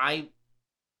 and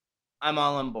I'm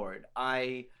all on board.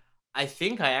 I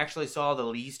think I actually saw the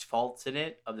least faults in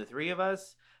it of the three of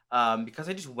us, because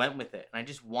I just went with it and I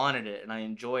just wanted it and I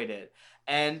enjoyed it.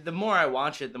 And the more I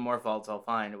watch it, the more faults I'll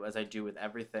find, as I do with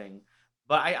everything.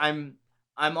 But I'm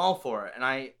all for it, and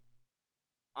I'm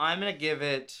gonna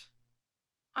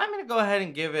go ahead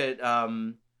and give it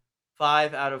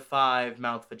 5 out of 5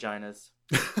 mouth vaginas.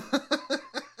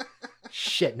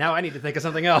 Shit, now I need to think of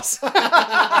something else. God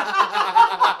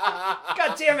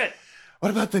damn it!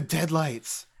 What about the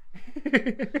deadlights?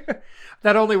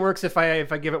 That only works if I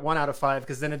give it 1 out of 5,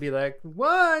 because then it'd be like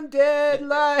 1 dead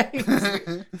light.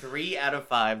 3 out of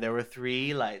 5. There were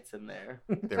 3 lights in there.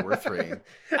 There were 3.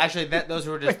 Actually, those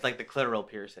were just like the clitoral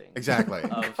piercing. Exactly.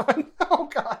 Oh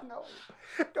God, no.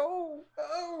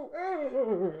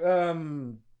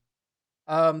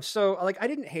 So like I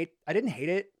didn't hate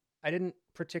it. I didn't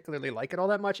particularly like it all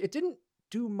that much. It didn't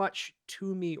do much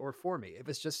to me or for me. It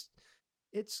was just,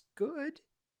 it's good.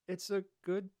 It's a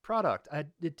good product.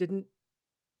 It didn't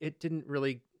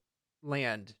really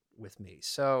land with me.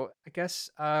 So I guess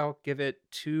I'll give it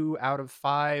 2 out of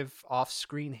 5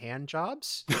 off-screen hand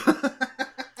jobs.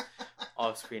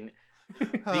 Off-screen.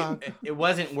 It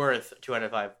wasn't worth 2 out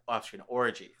of 5 off-screen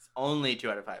orgies. Only 2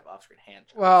 out of 5 off-screen hand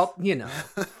jobs. Well, you know,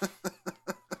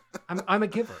 I'm a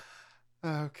giver.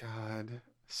 Oh God.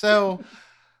 So,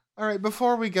 all right.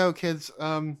 Before we go, kids,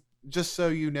 just so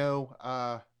you know,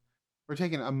 we're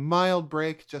taking a mild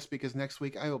break just because next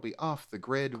week I will be off the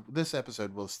grid. This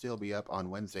episode will still be up on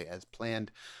Wednesday as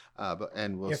planned,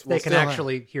 If they can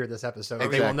actually hear this episode,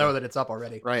 they will know that it's up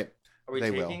already. Right. Are we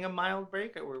taking a mild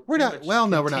break? Or we're not. Well,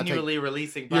 no, we're not continually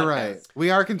releasing podcasts. You're right. We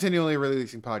are continually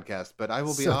releasing podcasts, but I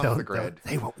will be off the grid.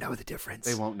 They won't know the difference.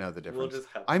 They won't know the difference. We'll just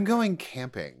I'm going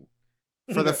camping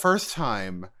for the first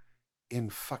time in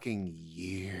fucking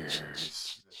years.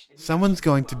 Someone's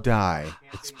going to die.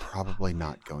 It's probably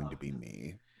not going to be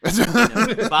me.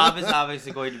 Bob is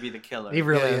obviously going to be the killer. He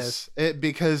really is.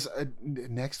 Because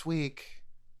next week,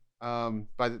 by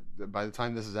the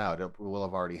time this is out, it will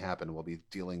have already happened. We'll be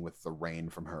dealing with the rain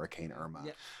from Hurricane Irma.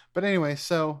 Yeah. But anyway,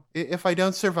 so if I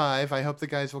don't survive, I hope the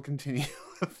guys will continue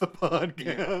with the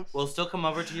podcast. Yeah. We'll still come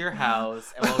over to your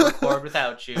house and we'll record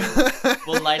without you.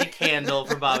 We'll light a candle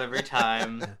for Bob every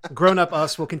time. Grown up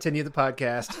us will continue the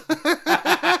podcast.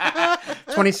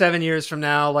 27 years from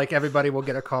now, like everybody will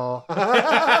get a call.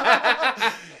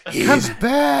 He's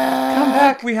back. Come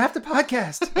back. We have to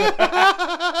podcast.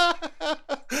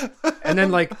 And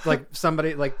then like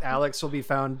somebody like Alex will be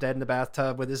found dead in the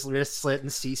bathtub with his wrist slit and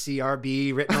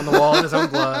CCRB written on the wall in his own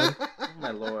blood. Oh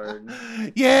my lord.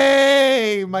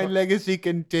 Yay! My legacy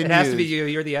continues. It has to be you.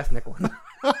 You're the ethnic one.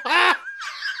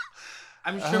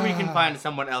 I'm sure we can find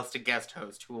someone else to guest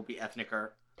host who will be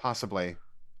ethnicer. Possibly.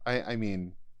 I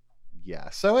mean, yeah.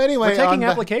 So anyway, we're taking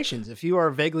applications. If you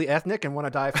are vaguely ethnic and want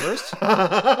to die first,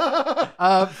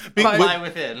 Fly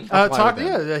within.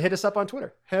 Hit us up on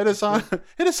Twitter. Hit us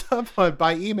up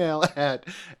by email at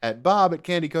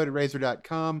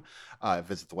bob@candycoatedrazor.com.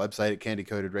 Visit the website at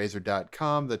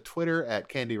candycoatedrazor.com. The Twitter at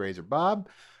candyrazorbob.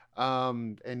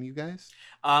 And you guys?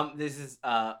 This is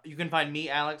you can find me,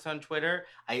 Alex, on Twitter.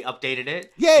 I updated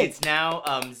it. Yay! It's now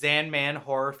Zanman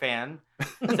Horror Fan.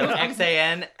 So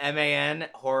XANMAN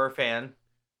Horror Fan.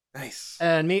 Nice.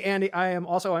 And me, Andy, I am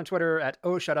also on Twitter at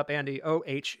OhShutUpAndy,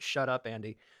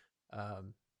 OhShutUpAndy. I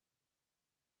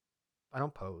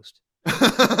don't post.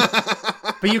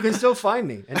 But you can still find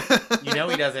me. And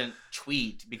he doesn't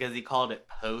tweet because he called it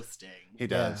posting. He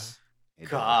does.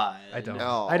 God. I don't.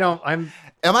 No. I don't.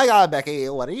 Oh my God, Becky,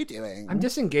 what are you doing? I'm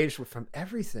disengaged from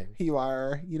everything. You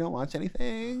are. You don't watch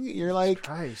anything. You're like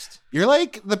Christ. You're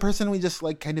like the person we just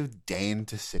like kind of deign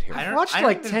to sit here. I watched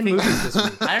like 10 movies this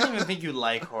week. I don't even think you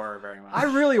like horror very much. I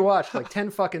really watched like 10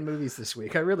 fucking movies this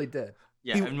week. I really did.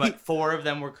 Yeah, and like 4 of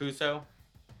them were Kuso?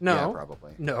 No. Yeah,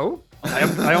 probably. No.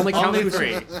 I only count Only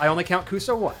Kuso. 3. I only count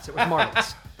Kuso once. It was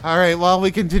marvelous. All right, well, we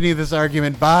continue this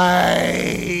argument.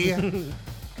 Bye.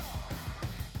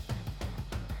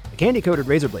 The Candy Coated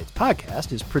Razor Blades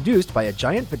podcast is produced by a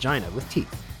giant vagina with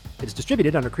teeth. It is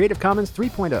distributed under Creative Commons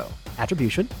 3.0.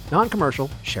 Attribution,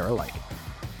 non-commercial, share alike.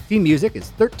 Theme music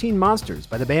is 13 Monsters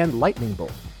by the band Lightning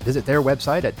Bolt. Visit their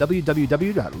website at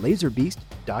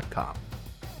www.laserbeast.com.